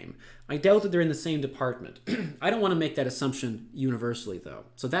same name. I doubt that they're in the same department. I don't want to make that assumption universally, though.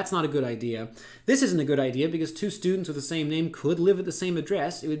 So that's not a good idea. This isn't a good idea because two students with the same name could live at the same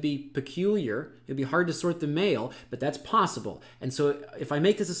address. It would be peculiar. It would be hard to sort the mail, but that's possible. And so if I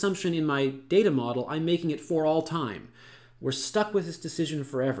make this assumption in my data model, I'm making it for all time. We're stuck with this decision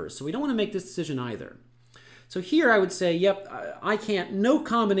forever, so we don't want to make this decision either. So here I would say, yep, no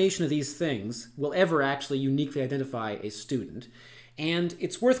combination of these things will ever actually uniquely identify a student. And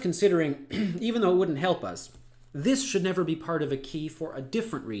it's worth considering, even though it wouldn't help us, this should never be part of a key for a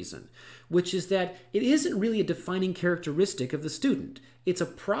different reason, which is that it isn't really a defining characteristic of the student. It's a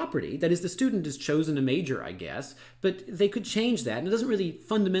property, that is, the student has chosen a major, I guess, but they could change that, and it doesn't really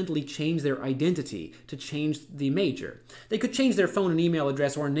fundamentally change their identity to change the major. They could change their phone and email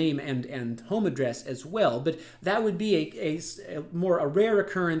address or name and home address as well, but that would be a rare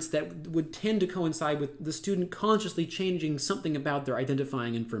occurrence that would tend to coincide with the student consciously changing something about their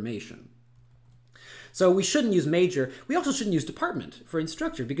identifying information. So we shouldn't use major. We also shouldn't use department for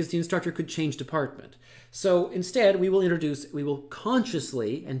instructor because the instructor could change department. So instead, we will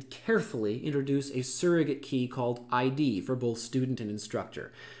consciously and carefully introduce a surrogate key called ID for both student and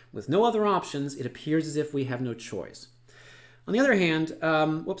instructor. With no other options, it appears as if we have no choice. On the other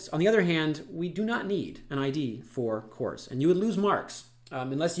hand, we do not need an ID for course, and you would lose marks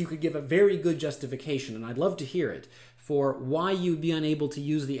unless you could give a very good justification, and I'd love to hear it, for why you'd be unable to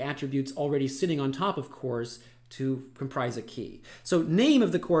use the attributes already sitting on top of course to comprise a key. So name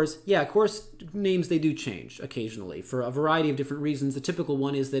of the course, yeah, course names, they do change occasionally for a variety of different reasons. The typical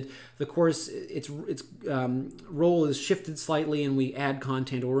one is that the course, its role is shifted slightly and we add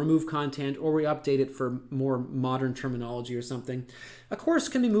content or remove content or we update it for more modern terminology or something. A course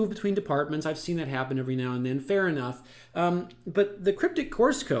can be moved between departments. I've seen that happen every now and then, fair enough. But the cryptic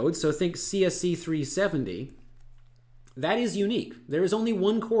course code, so think CSC 370, that is unique. There is only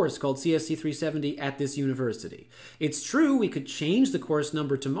one course called CSC 370 at this university. It's true we could change the course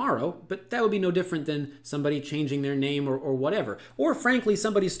number tomorrow, but that would be no different than somebody changing their name or whatever. Or frankly,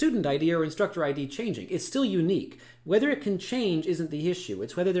 somebody's student ID or instructor ID changing. It's still unique. Whether it can change isn't the issue.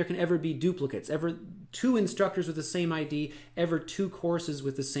 It's whether there can ever be duplicates, ever two instructors with the same ID, ever two courses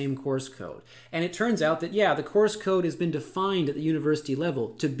with the same course code. And it turns out that, yeah, the course code has been defined at the university level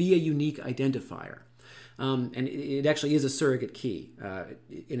to be a unique identifier. And it actually is a surrogate key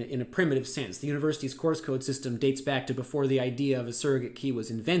in a primitive sense. The university's course code system dates back to before the idea of a surrogate key was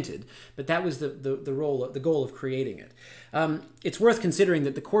invented, but that was the goal of creating it. It's worth considering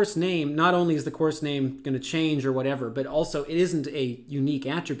that the course name, not only is the course name going to change or whatever, but also it isn't a unique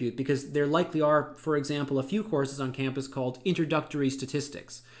attribute because there likely are, for example, a few courses on campus called introductory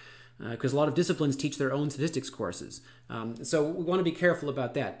statistics. Because a lot of disciplines teach their own statistics courses. So we want to be careful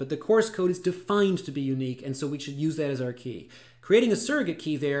about that. But the course code is defined to be unique, and so we should use that as our key. Creating a surrogate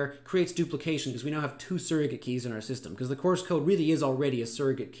key there creates duplication because we now have two surrogate keys in our system, because the course code really is already a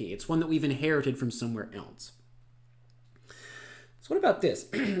surrogate key. It's one that we've inherited from somewhere else. So what about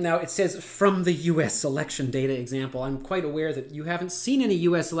this? Now it says from the US election data example. I'm quite aware that you haven't seen any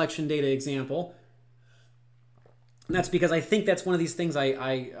US election data example. And that's because I think that's one of these things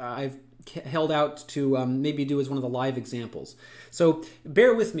I've held out to maybe do as one of the live examples. So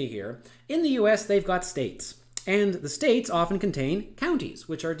bear with me here. In the US, they've got states. And the states often contain counties,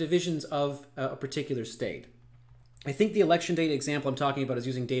 which are divisions of a particular state. I think the election data example I'm talking about is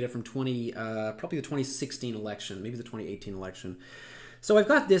using data from probably the 2016 election, maybe the 2018 election. So I've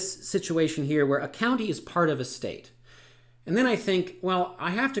got this situation here where a county is part of a state. And then I think, well, I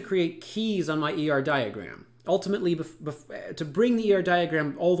have to create keys on my ER diagram. Ultimately, to bring the ER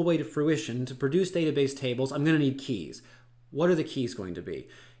diagram all the way to fruition, to produce database tables, I'm going to need keys. What are the keys going to be?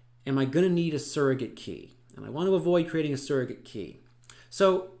 Am I going to need a surrogate key? And I want to avoid creating a surrogate key.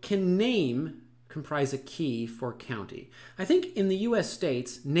 So can name comprise a key for county? I think in the US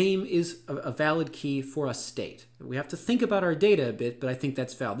states, name is a valid key for a state. We have to think about our data a bit, but I think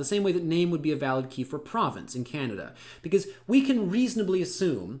that's valid. The same way that name would be a valid key for province in Canada. Because we can reasonably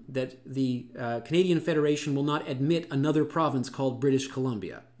assume that the Canadian Federation will not admit another province called British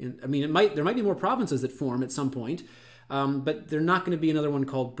Columbia. I mean, there might be more provinces that form at some point, but there's not going to be another one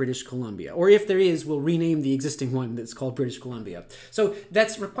called British Columbia. Or if there is, we'll rename the existing one that's called British Columbia. So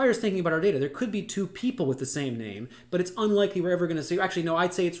that requires thinking about our data. There could be two people with the same name, but it's unlikely we're ever going to see... Actually, no,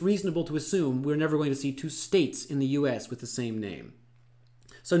 I'd say it's reasonable to assume we're never going to see two states in the US with the same name.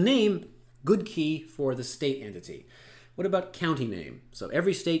 So name, good key for the state entity. What about county name? So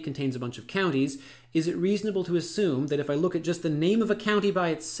every state contains a bunch of counties. Is it reasonable to assume that if I look at just the name of a county by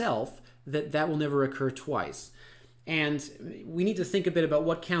itself, that will never occur twice? And we need to think a bit about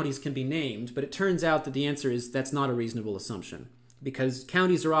what counties can be named, but it turns out that the answer is that's not a reasonable assumption. Because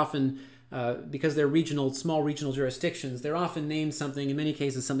counties are often, because they're small regional jurisdictions, they're often named something, in many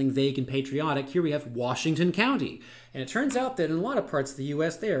cases, something vague and patriotic. Here we have Washington County. And it turns out that in a lot of parts of the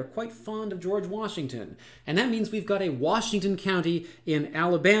US, they are quite fond of George Washington. And that means we've got a Washington County in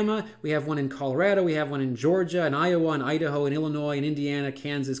Alabama, we have one in Colorado, we have one in Georgia, and Iowa, and Idaho, and Illinois, and Indiana,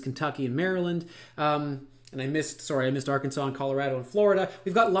 Kansas, Kentucky, and Maryland. And I missed Arkansas and Colorado and Florida.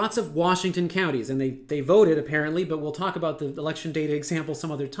 We've got lots of Washington counties, and they voted apparently, but we'll talk about the election data example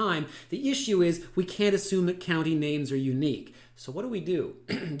some other time. The issue is we can't assume that county names are unique. So what do we do?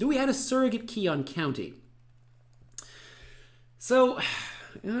 Do we add a surrogate key on county? So, I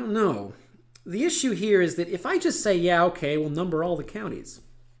don't know. The issue here is that if I just say, yeah, okay, we'll number all the counties,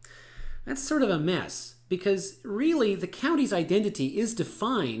 that's sort of a mess. Because really, the county's identity is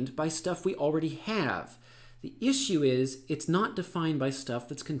defined by stuff we already have. The issue is it's not defined by stuff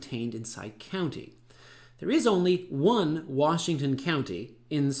that's contained inside county. There is only one Washington County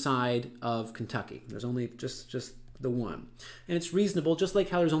inside of Kentucky. There's only just the one. And it's reasonable, just like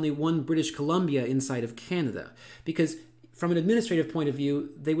how there's only one British Columbia inside of Canada. Because from an administrative point of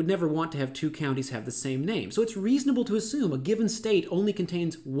view, they would never want to have two counties have the same name. So it's reasonable to assume a given state only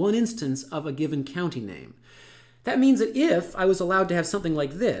contains one instance of a given county name. That means that if I was allowed to have something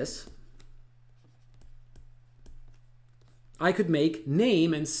like this, I could make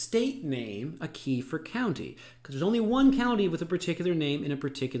name and state name a key for county, because there's only one county with a particular name in a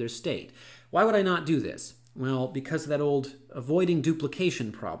particular state. Why would I not do this? Well, because of that old avoiding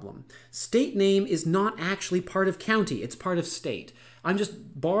duplication problem. State name is not actually part of county, it's part of state. I'm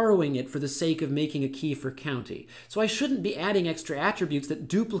just borrowing it for the sake of making a key for county. So I shouldn't be adding extra attributes that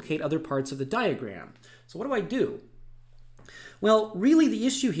duplicate other parts of the diagram. So what do I do? Well, really the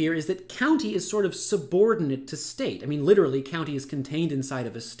issue here is that county is sort of subordinate to state. I mean, literally, county is contained inside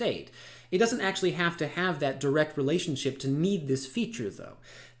of a state. It doesn't actually have to have that direct relationship to need this feature, though.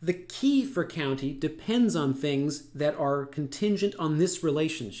 The key for county depends on things that are contingent on this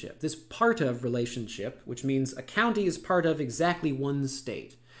relationship, this part of relationship, which means a county is part of exactly one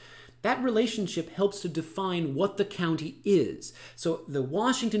state. That relationship helps to define what the county is. So the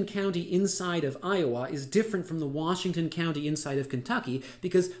Washington County inside of Iowa is different from the Washington County inside of Kentucky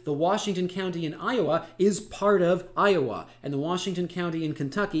because the Washington County in Iowa is part of Iowa, and the Washington County in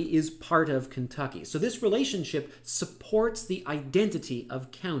Kentucky is part of Kentucky. So this relationship supports the identity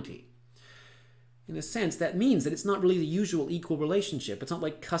of county. In a sense, that means that it's not really the usual equal relationship. It's not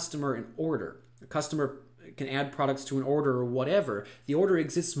like customer and order. A customer can add products to an order or whatever. The order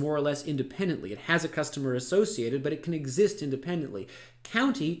exists more or less independently. It has a customer associated, but it can exist independently.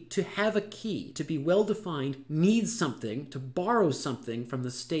 County, to have a key, to be well-defined, needs something, to borrow something from the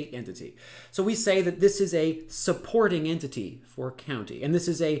state entity. So we say that this is a supporting entity for county, and this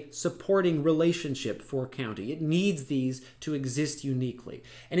is a supporting relationship for county. It needs these to exist uniquely.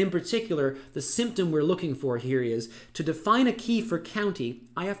 And in particular, the symptom we're looking for here is, to define a key for county,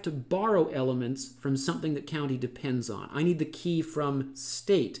 I have to borrow elements from something that county depends on. I need the key from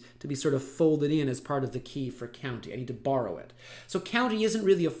state to be sort of folded in as part of the key for county. I need to borrow it. So county isn't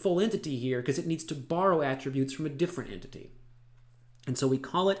really a full entity here because it needs to borrow attributes from a different entity. And so we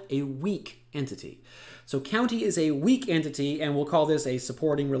call it a weak entity. So county is a weak entity, and we'll call this a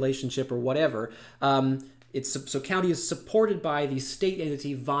supporting relationship or whatever. So county is supported by the state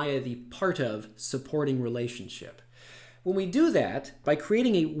entity via the part of supporting relationship. When we do that, by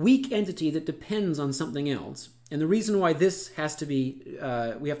creating a weak entity that depends on something else, and the reason why this has to be,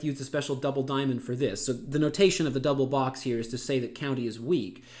 we have to use a special double diamond for this. So the notation of the double box here is to say that county is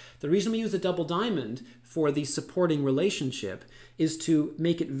weak. The reason we use a double diamond for the supporting relationship is to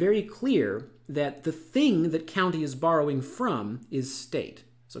make it very clear that the thing that county is borrowing from is state.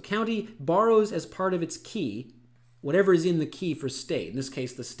 So county borrows as part of its key whatever is in the key for state, in this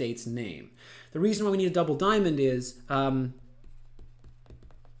case the state's name. The reason why we need a double diamond is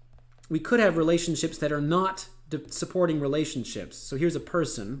we could have relationships that are not supporting relationships. So here's a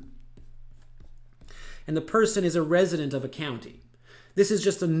person, and the person is a resident of a county. This is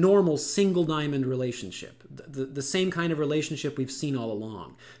just a normal single diamond relationship, the same kind of relationship we've seen all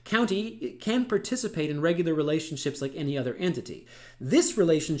along. County can participate in regular relationships like any other entity. This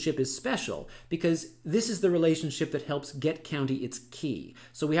relationship is special because this is the relationship that helps get county its key.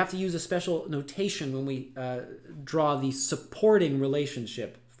 So we have to use a special notation when we draw the supporting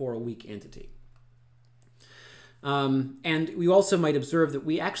relationship for a weak entity. And we also might observe that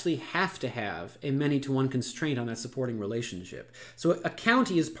we actually have to have a many-to-one constraint on that supporting relationship. So a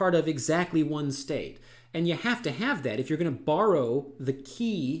county is part of exactly one state, and you have to have that if you're going to borrow the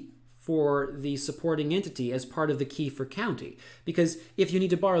key for the supporting entity as part of the key for county. Because if you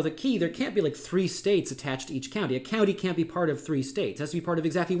need to borrow the key, there can't be like 3 states attached to each county. A county can't be part of 3 states. It has to be part of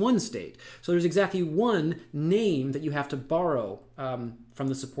exactly one state. So there's exactly one name that you have to borrow from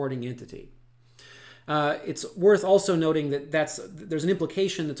the supporting entity. It's worth also noting that there's an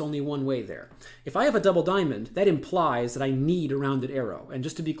implication that's only one way there. If I have a double diamond, that implies that I need a rounded arrow. And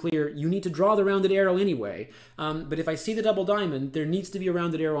just to be clear, you need to draw the rounded arrow anyway. But if I see the double diamond, there needs to be a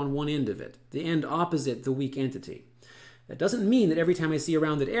rounded arrow on one end of it, the end opposite the weak entity. That doesn't mean that every time I see a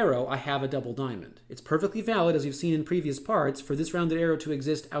rounded arrow, I have a double diamond. It's perfectly valid, as we've seen in previous parts, for this rounded arrow to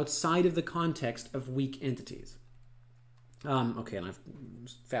exist outside of the context of weak entities. Okay, and I've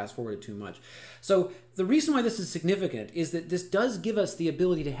fast-forwarded too much. So the reason why this is significant is that this does give us the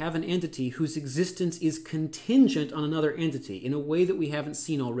ability to have an entity whose existence is contingent on another entity in a way that we haven't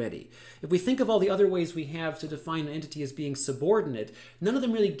seen already. If we think of all the other ways we have to define an entity as being subordinate, none of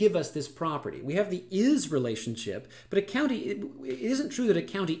them really give us this property. We have the is relationship, but a county, it isn't true that a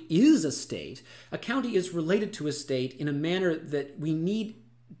county is a state. A county is related to a state in a manner that we need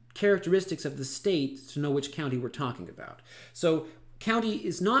characteristics of the state to know which county we're talking about. So county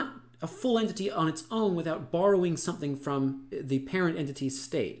is not a full entity on its own without borrowing something from the parent entity's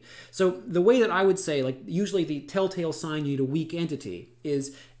state. So the way that I would say, like usually the telltale sign you need a weak entity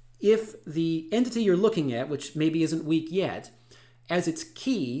is if the entity you're looking at, which maybe isn't weak yet, as its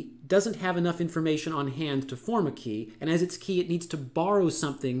key doesn't have enough information on hand to form a key, and as its key it needs to borrow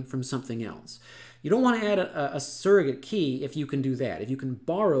something from something else. You don't want to add a surrogate key if you can do that, if you can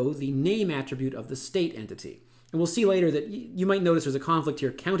borrow the name attribute of the state entity. And we'll see later that you might notice there's a conflict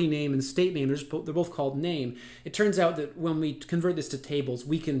here. County name and state name, they're both called name. It turns out that when we convert this to tables,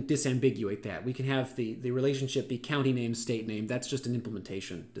 we can disambiguate that. We can have the relationship be county name, state name. That's just an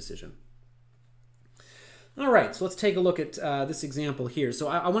implementation decision. All right, so let's take a look at this example here. So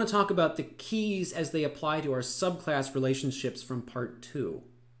I want to talk about the keys as they apply to our subclass relationships from part 2.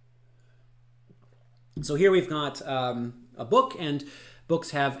 So here we've got a book, and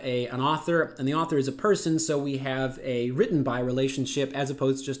books have an author, and the author is a person, so we have a written by relationship as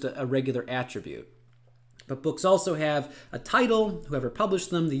opposed to just a regular attribute. But books also have a title, whoever published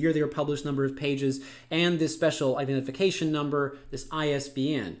them, the year they were published, number of pages, and this special identification number, this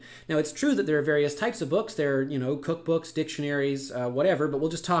ISBN. Now, it's true that there are various types of books. There are, cookbooks, dictionaries, whatever, but we'll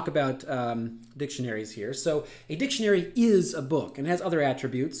just talk about dictionaries here. So a dictionary is a book and has other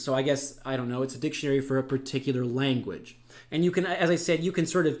attributes. So I guess, I don't know, it's a dictionary for a particular language. And you can, as I said, you can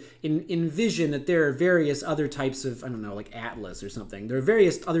sort of envision that there are various other types of, I don't know, like Atlas or something. There are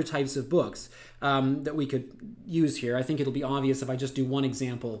various other types of books that we could use here. I think it'll be obvious if I just do one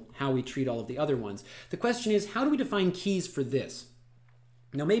example how we treat all of the other ones. The question is, how do we define keys for this?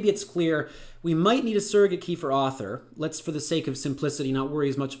 Now, maybe it's clear we might need a surrogate key for author. Let's, for the sake of simplicity, not worry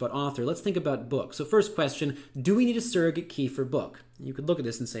as much about author. Let's think about book. So first question, do we need a surrogate key for book? You could look at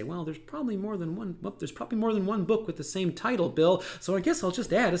this and say, well, there's probably more than one book with the same title, Bill, so I guess I'll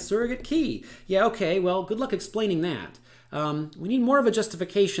just add a surrogate key. Yeah, okay, well, good luck explaining that. We need more of a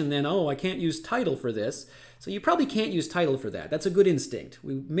justification than, oh, I can't use title for this. So you probably can't use title for that. That's a good instinct.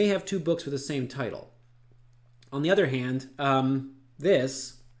 We may have 2 books with the same title. On the other hand,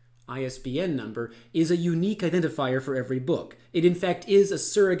 this ISBN number is a unique identifier for every book. It, in fact, is a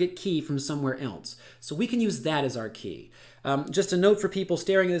surrogate key from somewhere else. So we can use that as our key. Just a note for people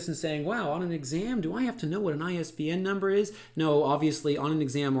staring at this and saying, wow, on an exam, do I have to know what an ISBN number is? No, obviously, on an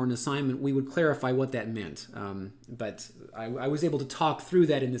exam or an assignment, we would clarify what that meant. But I was able to talk through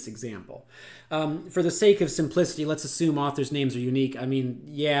that in this example. For the sake of simplicity, let's assume authors' names are unique. I mean,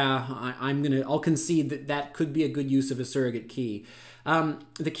 yeah, I'll concede that that could be a good use of a surrogate key.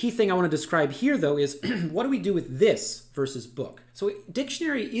 The key thing I want to describe here, though, is what do we do with this versus book? So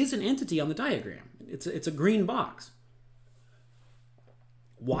dictionary is an entity on the diagram. It's a green box.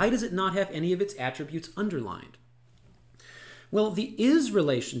 Why does it not have any of its attributes underlined? Well, the is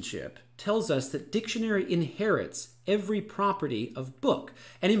relationship tells us that dictionary inherits every property of book.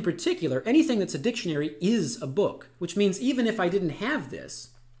 And in particular, anything that's a dictionary is a book, which means even if I didn't have this,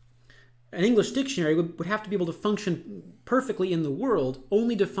 an English dictionary would have to be able to function perfectly in the world,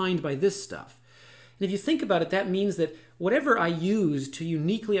 only defined by this stuff. And if you think about it, that means that whatever I use to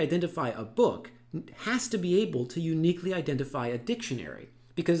uniquely identify a book has to be able to uniquely identify a dictionary,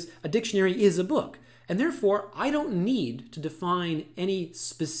 because a dictionary is a book. And therefore, I don't need to define any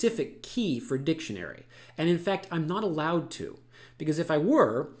specific key for dictionary. And in fact, I'm not allowed to, because if I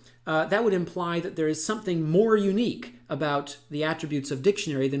were, that would imply that there is something more unique about the attributes of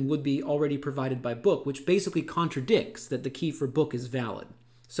dictionary than would be already provided by book, which basically contradicts that the key for book is valid.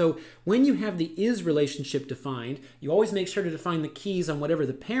 So when you have the is relationship defined, you always make sure to define the keys on whatever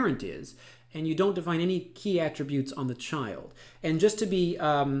the parent is, and you don't define any key attributes on the child. And just to be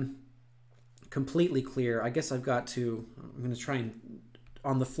completely clear, I guess I'm going to try and,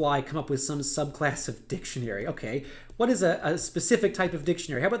 on the fly, come up with some subclass of dictionary. Okay, what is a specific type of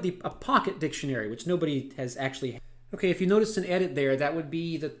dictionary? How about a pocket dictionary, which nobody has actually... Okay, if you noticed an edit there, that would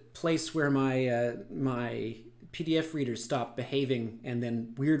be the place where my PDF reader stopped behaving and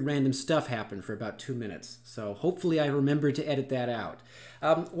then weird random stuff happened for about 2 minutes. So hopefully I remembered to edit that out.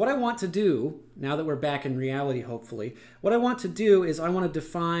 What I want to do, now that we're back in reality hopefully, what I want to do is I want to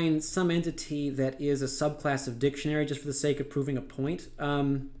define some entity that is a subclass of dictionary just for the sake of proving a point.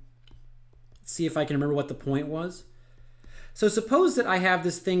 Let's see if I can remember what the point was. So suppose that I have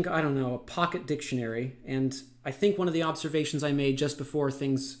this thing, I don't know, a pocket dictionary, and I think one of the observations I made just before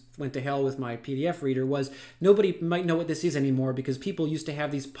things went to hell with my PDF reader was nobody might know what this is anymore because people used to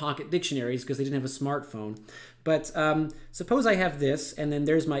have these pocket dictionaries because they didn't have a smartphone. But suppose I have this, and then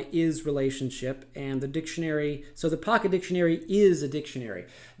there's my is relationship, and the dictionary, so the pocket dictionary is a dictionary.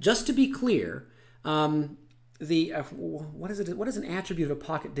 Just to be clear, what is an attribute of a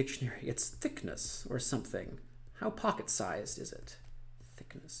pocket dictionary? It's thickness or something. How pocket-sized is it?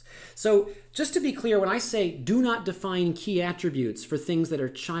 Thickness. So just to be clear, when I say do not define key attributes for things that are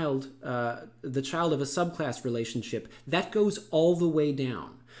the child of a subclass relationship, that goes all the way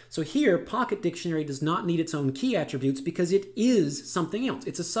down. So here, pocket dictionary does not need its own key attributes because it is something else.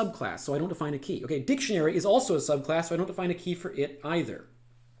 It's a subclass, so I don't define a key. Okay, dictionary is also a subclass, so I don't define a key for it either.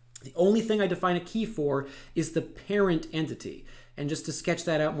 The only thing I define a key for is the parent entity. And just to sketch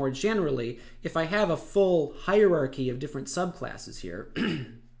that out more generally, if I have a full hierarchy of different subclasses here,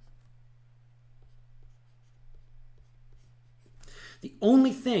 the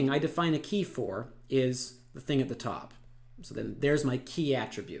only thing I define a key for is the thing at the top. So then there's my key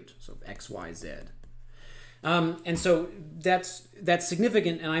attribute, so X, Y, Z. And so that's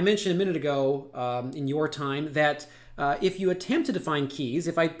significant. And I mentioned a minute ago in your time that if you attempt to define keys,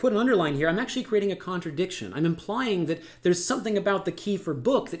 if I put an underline here, I'm actually creating a contradiction. I'm implying that there's something about the key for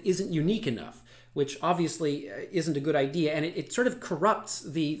book that isn't unique enough, which obviously isn't a good idea, and it sort of corrupts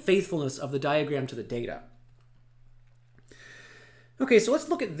the faithfulness of the diagram to the data. Okay, so let's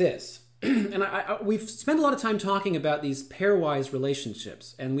look at this. And we've spent a lot of time talking about these pairwise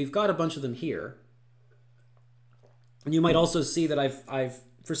relationships, and we've got a bunch of them here. And you might also see that I've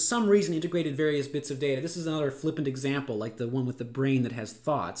for some reason integrated various bits of data. This is another flippant example, like the one with the brain that has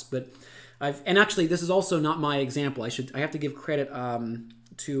thoughts. But and actually this is also not my example. I have to give credit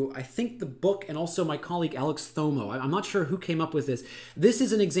to, I think, the book and also my colleague Alex Thomo. I'm not sure who came up with this. This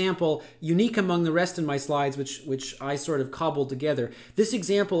is an example unique among the rest in my slides, which I sort of cobbled together. This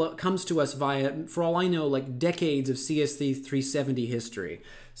example comes to us via, for all I know, like decades of CSV 370 history.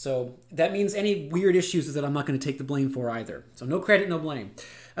 So that means any weird issues that I'm not going to take the blame for either. So no credit, no blame.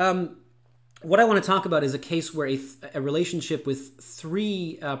 What I want to talk about is a case where a relationship with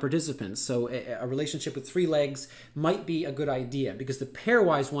three participants, so a relationship with three legs, might be a good idea because the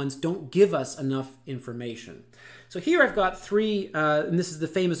pairwise ones don't give us enough information. So here I've got three, and this is the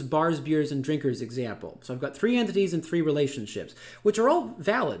famous bars, beers, and drinkers example. So I've got three entities and three relationships, which are all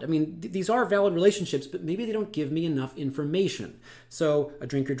valid. I mean, these are valid relationships, but maybe they don't give me enough information. So a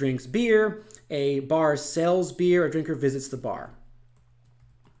drinker drinks beer, a bar sells beer, a drinker visits the bar.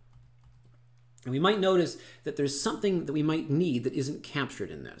 And we might notice that there's something that we might need that isn't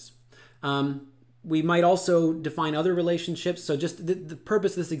captured in this. We might also define other relationships. So just the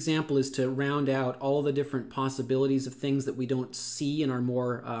purpose of this example is to round out all the different possibilities of things that we don't see in our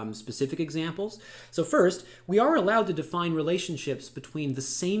more specific examples. So first, we are allowed to define relationships between the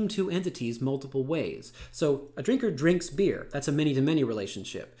same two entities multiple ways. So a drinker drinks beer. That's a many-to-many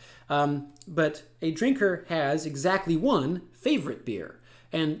relationship. But a drinker has exactly one favorite beer.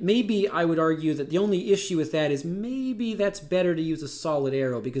 And maybe I would argue that the only issue with that is maybe that's better to use a solid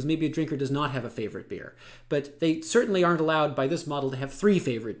arrow because maybe a drinker does not have a favorite beer. But they certainly aren't allowed by this model to have three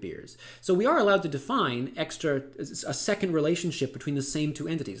favorite beers. So we are allowed to define a second relationship between the same two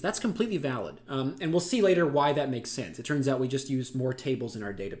entities. That's completely valid. And we'll see later why that makes sense. It turns out we just used more tables in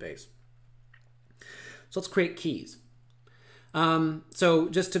our database. So let's create keys. So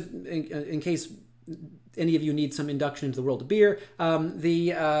just to, in case any of you need some induction into the world of beer,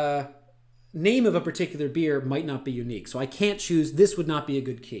 the name of a particular beer might not be unique. So I can't choose, this would not be a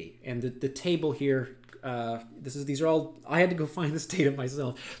good key. And the table here, these are all, I had to go find this data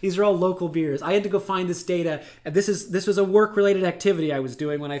myself. These are all local beers. I had to go find this data. And this was a work-related activity I was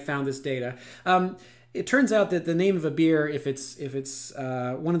doing when I found this data. It turns out that the name of a beer, if it's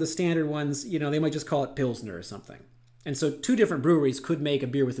one of the standard ones, you know, they might just call it Pilsner or something. And so two different breweries could make a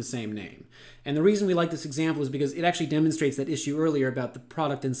beer with the same name. And the reason we like this example is because it actually demonstrates that issue earlier about the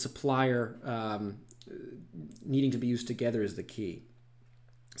product and supplier needing to be used together as the key.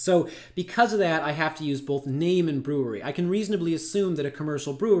 So because of that, I have to use both name and brewery. I can reasonably assume that a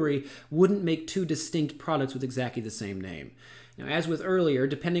commercial brewery wouldn't make two distinct products with exactly the same name. Now, as with earlier,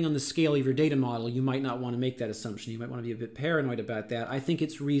 depending on the scale of your data model, you might not want to make that assumption. You might want to be a bit paranoid about that. I think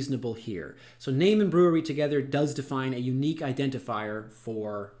it's reasonable here. So name and brewery together does define a unique identifier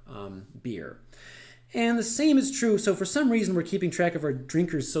for beer. And the same is true, so for some reason we're keeping track of our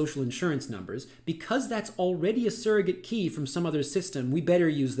drinkers' social insurance numbers. Because that's already a surrogate key from some other system, we better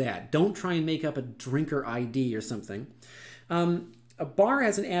use that. Don't try and make up a drinker ID or something. A bar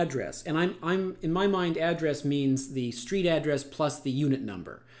has an address, and I'm in my mind, address means the street address plus the unit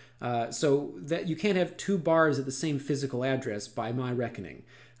number. So that you can't have two bars at the same physical address by my reckoning.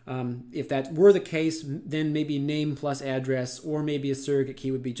 If that were the case, then maybe name plus address or maybe a surrogate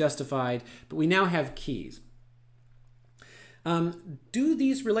key would be justified, but we now have keys. Do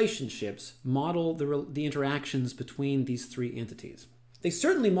these relationships model the interactions between these three entities? They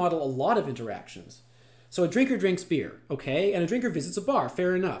certainly model a lot of interactions. So a drinker drinks beer, okay, and a drinker visits a bar,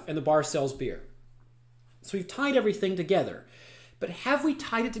 fair enough, and the bar sells beer. So we've tied everything together. But have we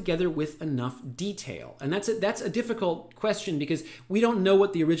tied it together with enough detail? And that's a difficult question because we don't know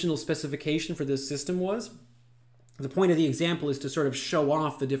what the original specification for this system was. The point of the example is to sort of show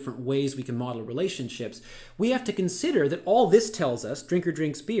off the different ways we can model relationships. We have to consider that all this tells us, drinker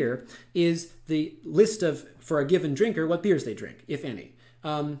drinks beer, is the list of, for a given drinker, what beers they drink, if any.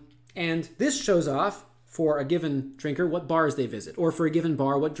 And this shows off for a given drinker what bars they visit, or for a given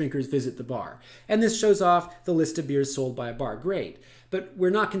bar what drinkers visit the bar. And this shows off the list of beers sold by a bar. Great. But we're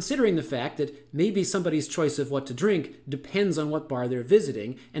not considering the fact that maybe somebody's choice of what to drink depends on what bar they're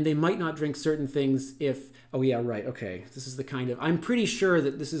visiting, and they might not drink certain things if, oh yeah, right, okay, this is the kind of, I'm pretty sure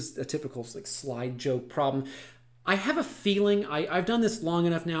that this is a typical like slide joke problem. I have a feeling, I've done this long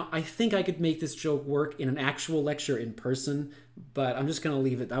enough now, I think I could make this joke work in an actual lecture in person, but I'm just going to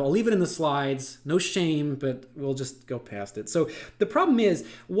leave it. I'll leave it in the slides. No shame, but we'll just go past it. So the problem is,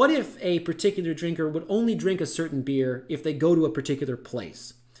 what if a particular drinker would only drink a certain beer if they go to a particular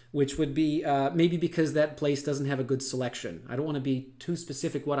place? Which would be maybe because that place doesn't have a good selection. I don't want to be too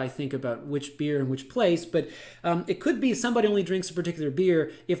specific what I think about which beer and which place, but it could be somebody only drinks a particular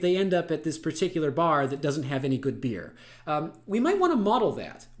beer if they end up at this particular bar that doesn't have any good beer. We might want to model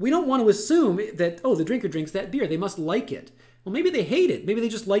that. We don't want to assume that, oh, the drinker drinks that beer, they must like it. Well, maybe they hate it. Maybe they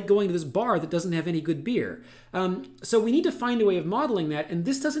just like going to this bar that doesn't have any good beer. So we need to find a way of modeling that, and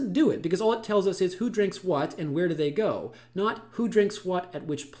this doesn't do it, because all it tells us is who drinks what and where do they go, not who drinks what at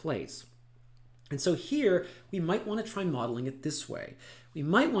which place. And so here, we might want to try modeling it this way. We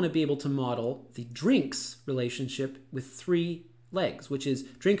might want to be able to model the drinks relationship with three legs, which is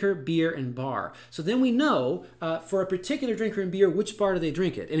drinker, beer, and bar. So then we know for a particular drinker and beer, which bar do they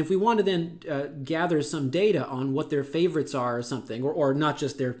drink it? And if we want to then gather some data on what their favorites are or something, or not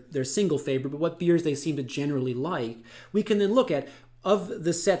just their single favorite, but what beers they seem to generally like, we can then look at, of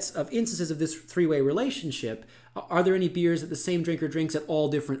the sets of instances of this three-way relationship, are there any beers that the same drinker drinks at all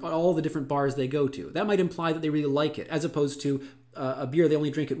the different bars they go to? That might imply that they really like it, as opposed to a beer they only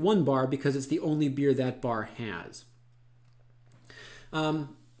drink at one bar because it's the only beer that bar has.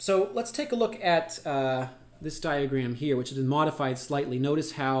 So let's take a look at this diagram here, which has been modified slightly.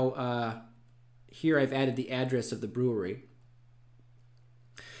 Notice how here I've added the address of the brewery.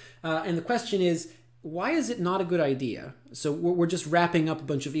 And the question is, why is it not a good idea? So we're just wrapping up a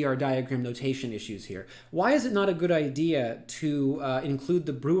bunch of ER diagram notation issues here. Why is it not a good idea to include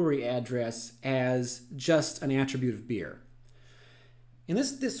the brewery address as just an attribute of beer? And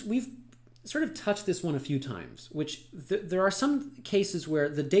we've sort of touched this one a few times, which there are some cases where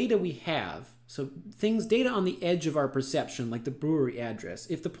the data we have, so data on the edge of our perception, like the brewery address,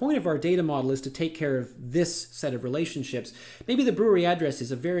 if the point of our data model is to take care of this set of relationships, maybe the brewery address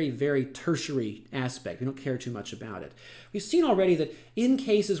is a very, very tertiary aspect. We don't care too much about it. We've seen already that in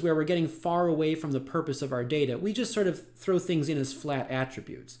cases where we're getting far away from the purpose of our data, we just sort of throw things in as flat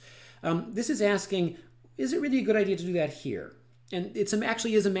attributes. This is asking, is it really a good idea to do that here? And it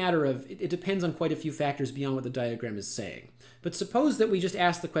actually is a matter of, it depends on quite a few factors beyond what the diagram is saying. But suppose that we just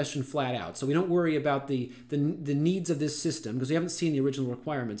ask the question flat out, so we don't worry about the needs of this system, because we haven't seen the original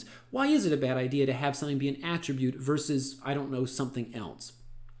requirements. Why is it a bad idea to have something be an attribute versus, I don't know, something else?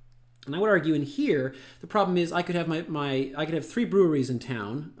 And I would argue in here, the problem is I could have I could have 3 breweries in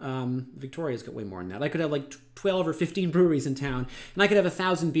town. Victoria's got way more than that. I could have like 12 or 15 breweries in town, and I could have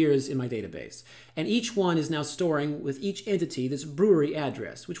 1,000 beers in my database. And each one is now storing with each entity this brewery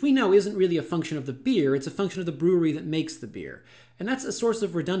address, which we know isn't really a function of the beer, it's a function of the brewery that makes the beer. And that's a source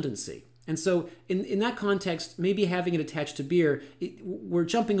of redundancy. And so in that context, maybe having it attached to beer, we're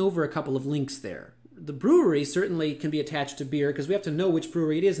jumping over a couple of links there. The brewery certainly can be attached to beer because we have to know which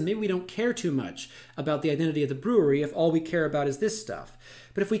brewery it is, and maybe we don't care too much about the identity of the brewery if all we care about is this stuff.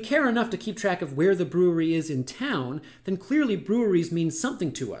 But if we care enough to keep track of where the brewery is in town, then clearly breweries mean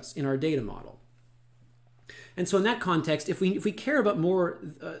something to us in our data model. And so in that context, if we care about more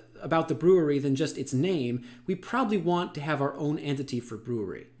about the brewery than just its name, we probably want to have our own entity for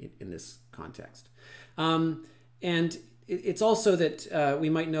brewery in this context. And it's also that we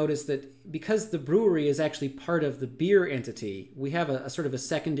might notice that because the brewery is actually part of the beer entity, we have a sort of a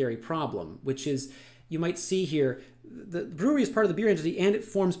secondary problem, which is, you might see here, the brewery is part of the beer entity and it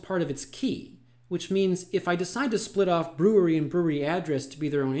forms part of its key, which means if I decide to split off brewery and brewery address to be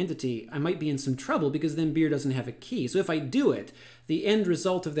their own entity, I might be in some trouble because then beer doesn't have a key. So if I do it, the end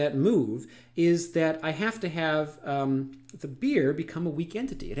result of that move is that I have to have the beer become a weak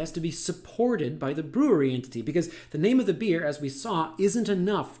entity. It has to be supported by the brewery entity because the name of the beer, as we saw, isn't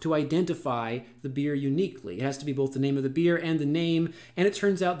enough to identify the beer uniquely. It has to be both the name of the beer and the name, and it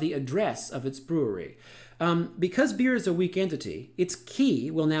turns out the address of its brewery. Because beer is a weak entity, its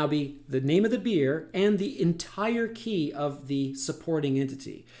key will now be the name of the beer and the entire key of the supporting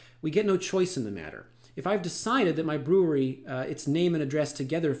entity. We get no choice in the matter. if I've decided that my brewery, its name and address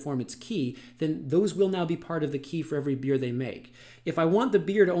together form its key, then those will now be part of the key for every beer they make. If I want the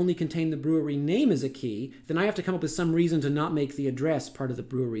beer to only contain the brewery name as a key, then I have to come up with some reason to not make the address part of the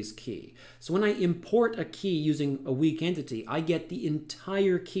brewery's key. So when I import a key using a weak entity, I get the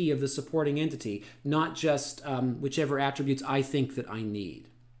entire key of the supporting entity, not just whichever attributes I think that I need.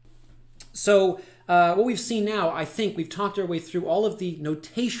 So what we've seen now, I think we've talked our way through all of the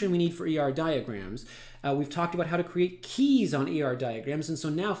notation we need for ER diagrams. We've talked about how to create keys on ER diagrams, and so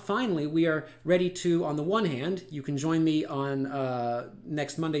now finally we are ready to, on the one hand, you can join me on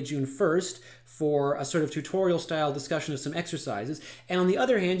next Monday, June 1st, for a sort of tutorial-style discussion of some exercises, and on the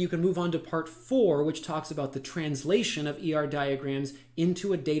other hand, you can move on to part 4, which talks about the translation of ER diagrams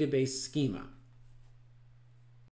into a database schema.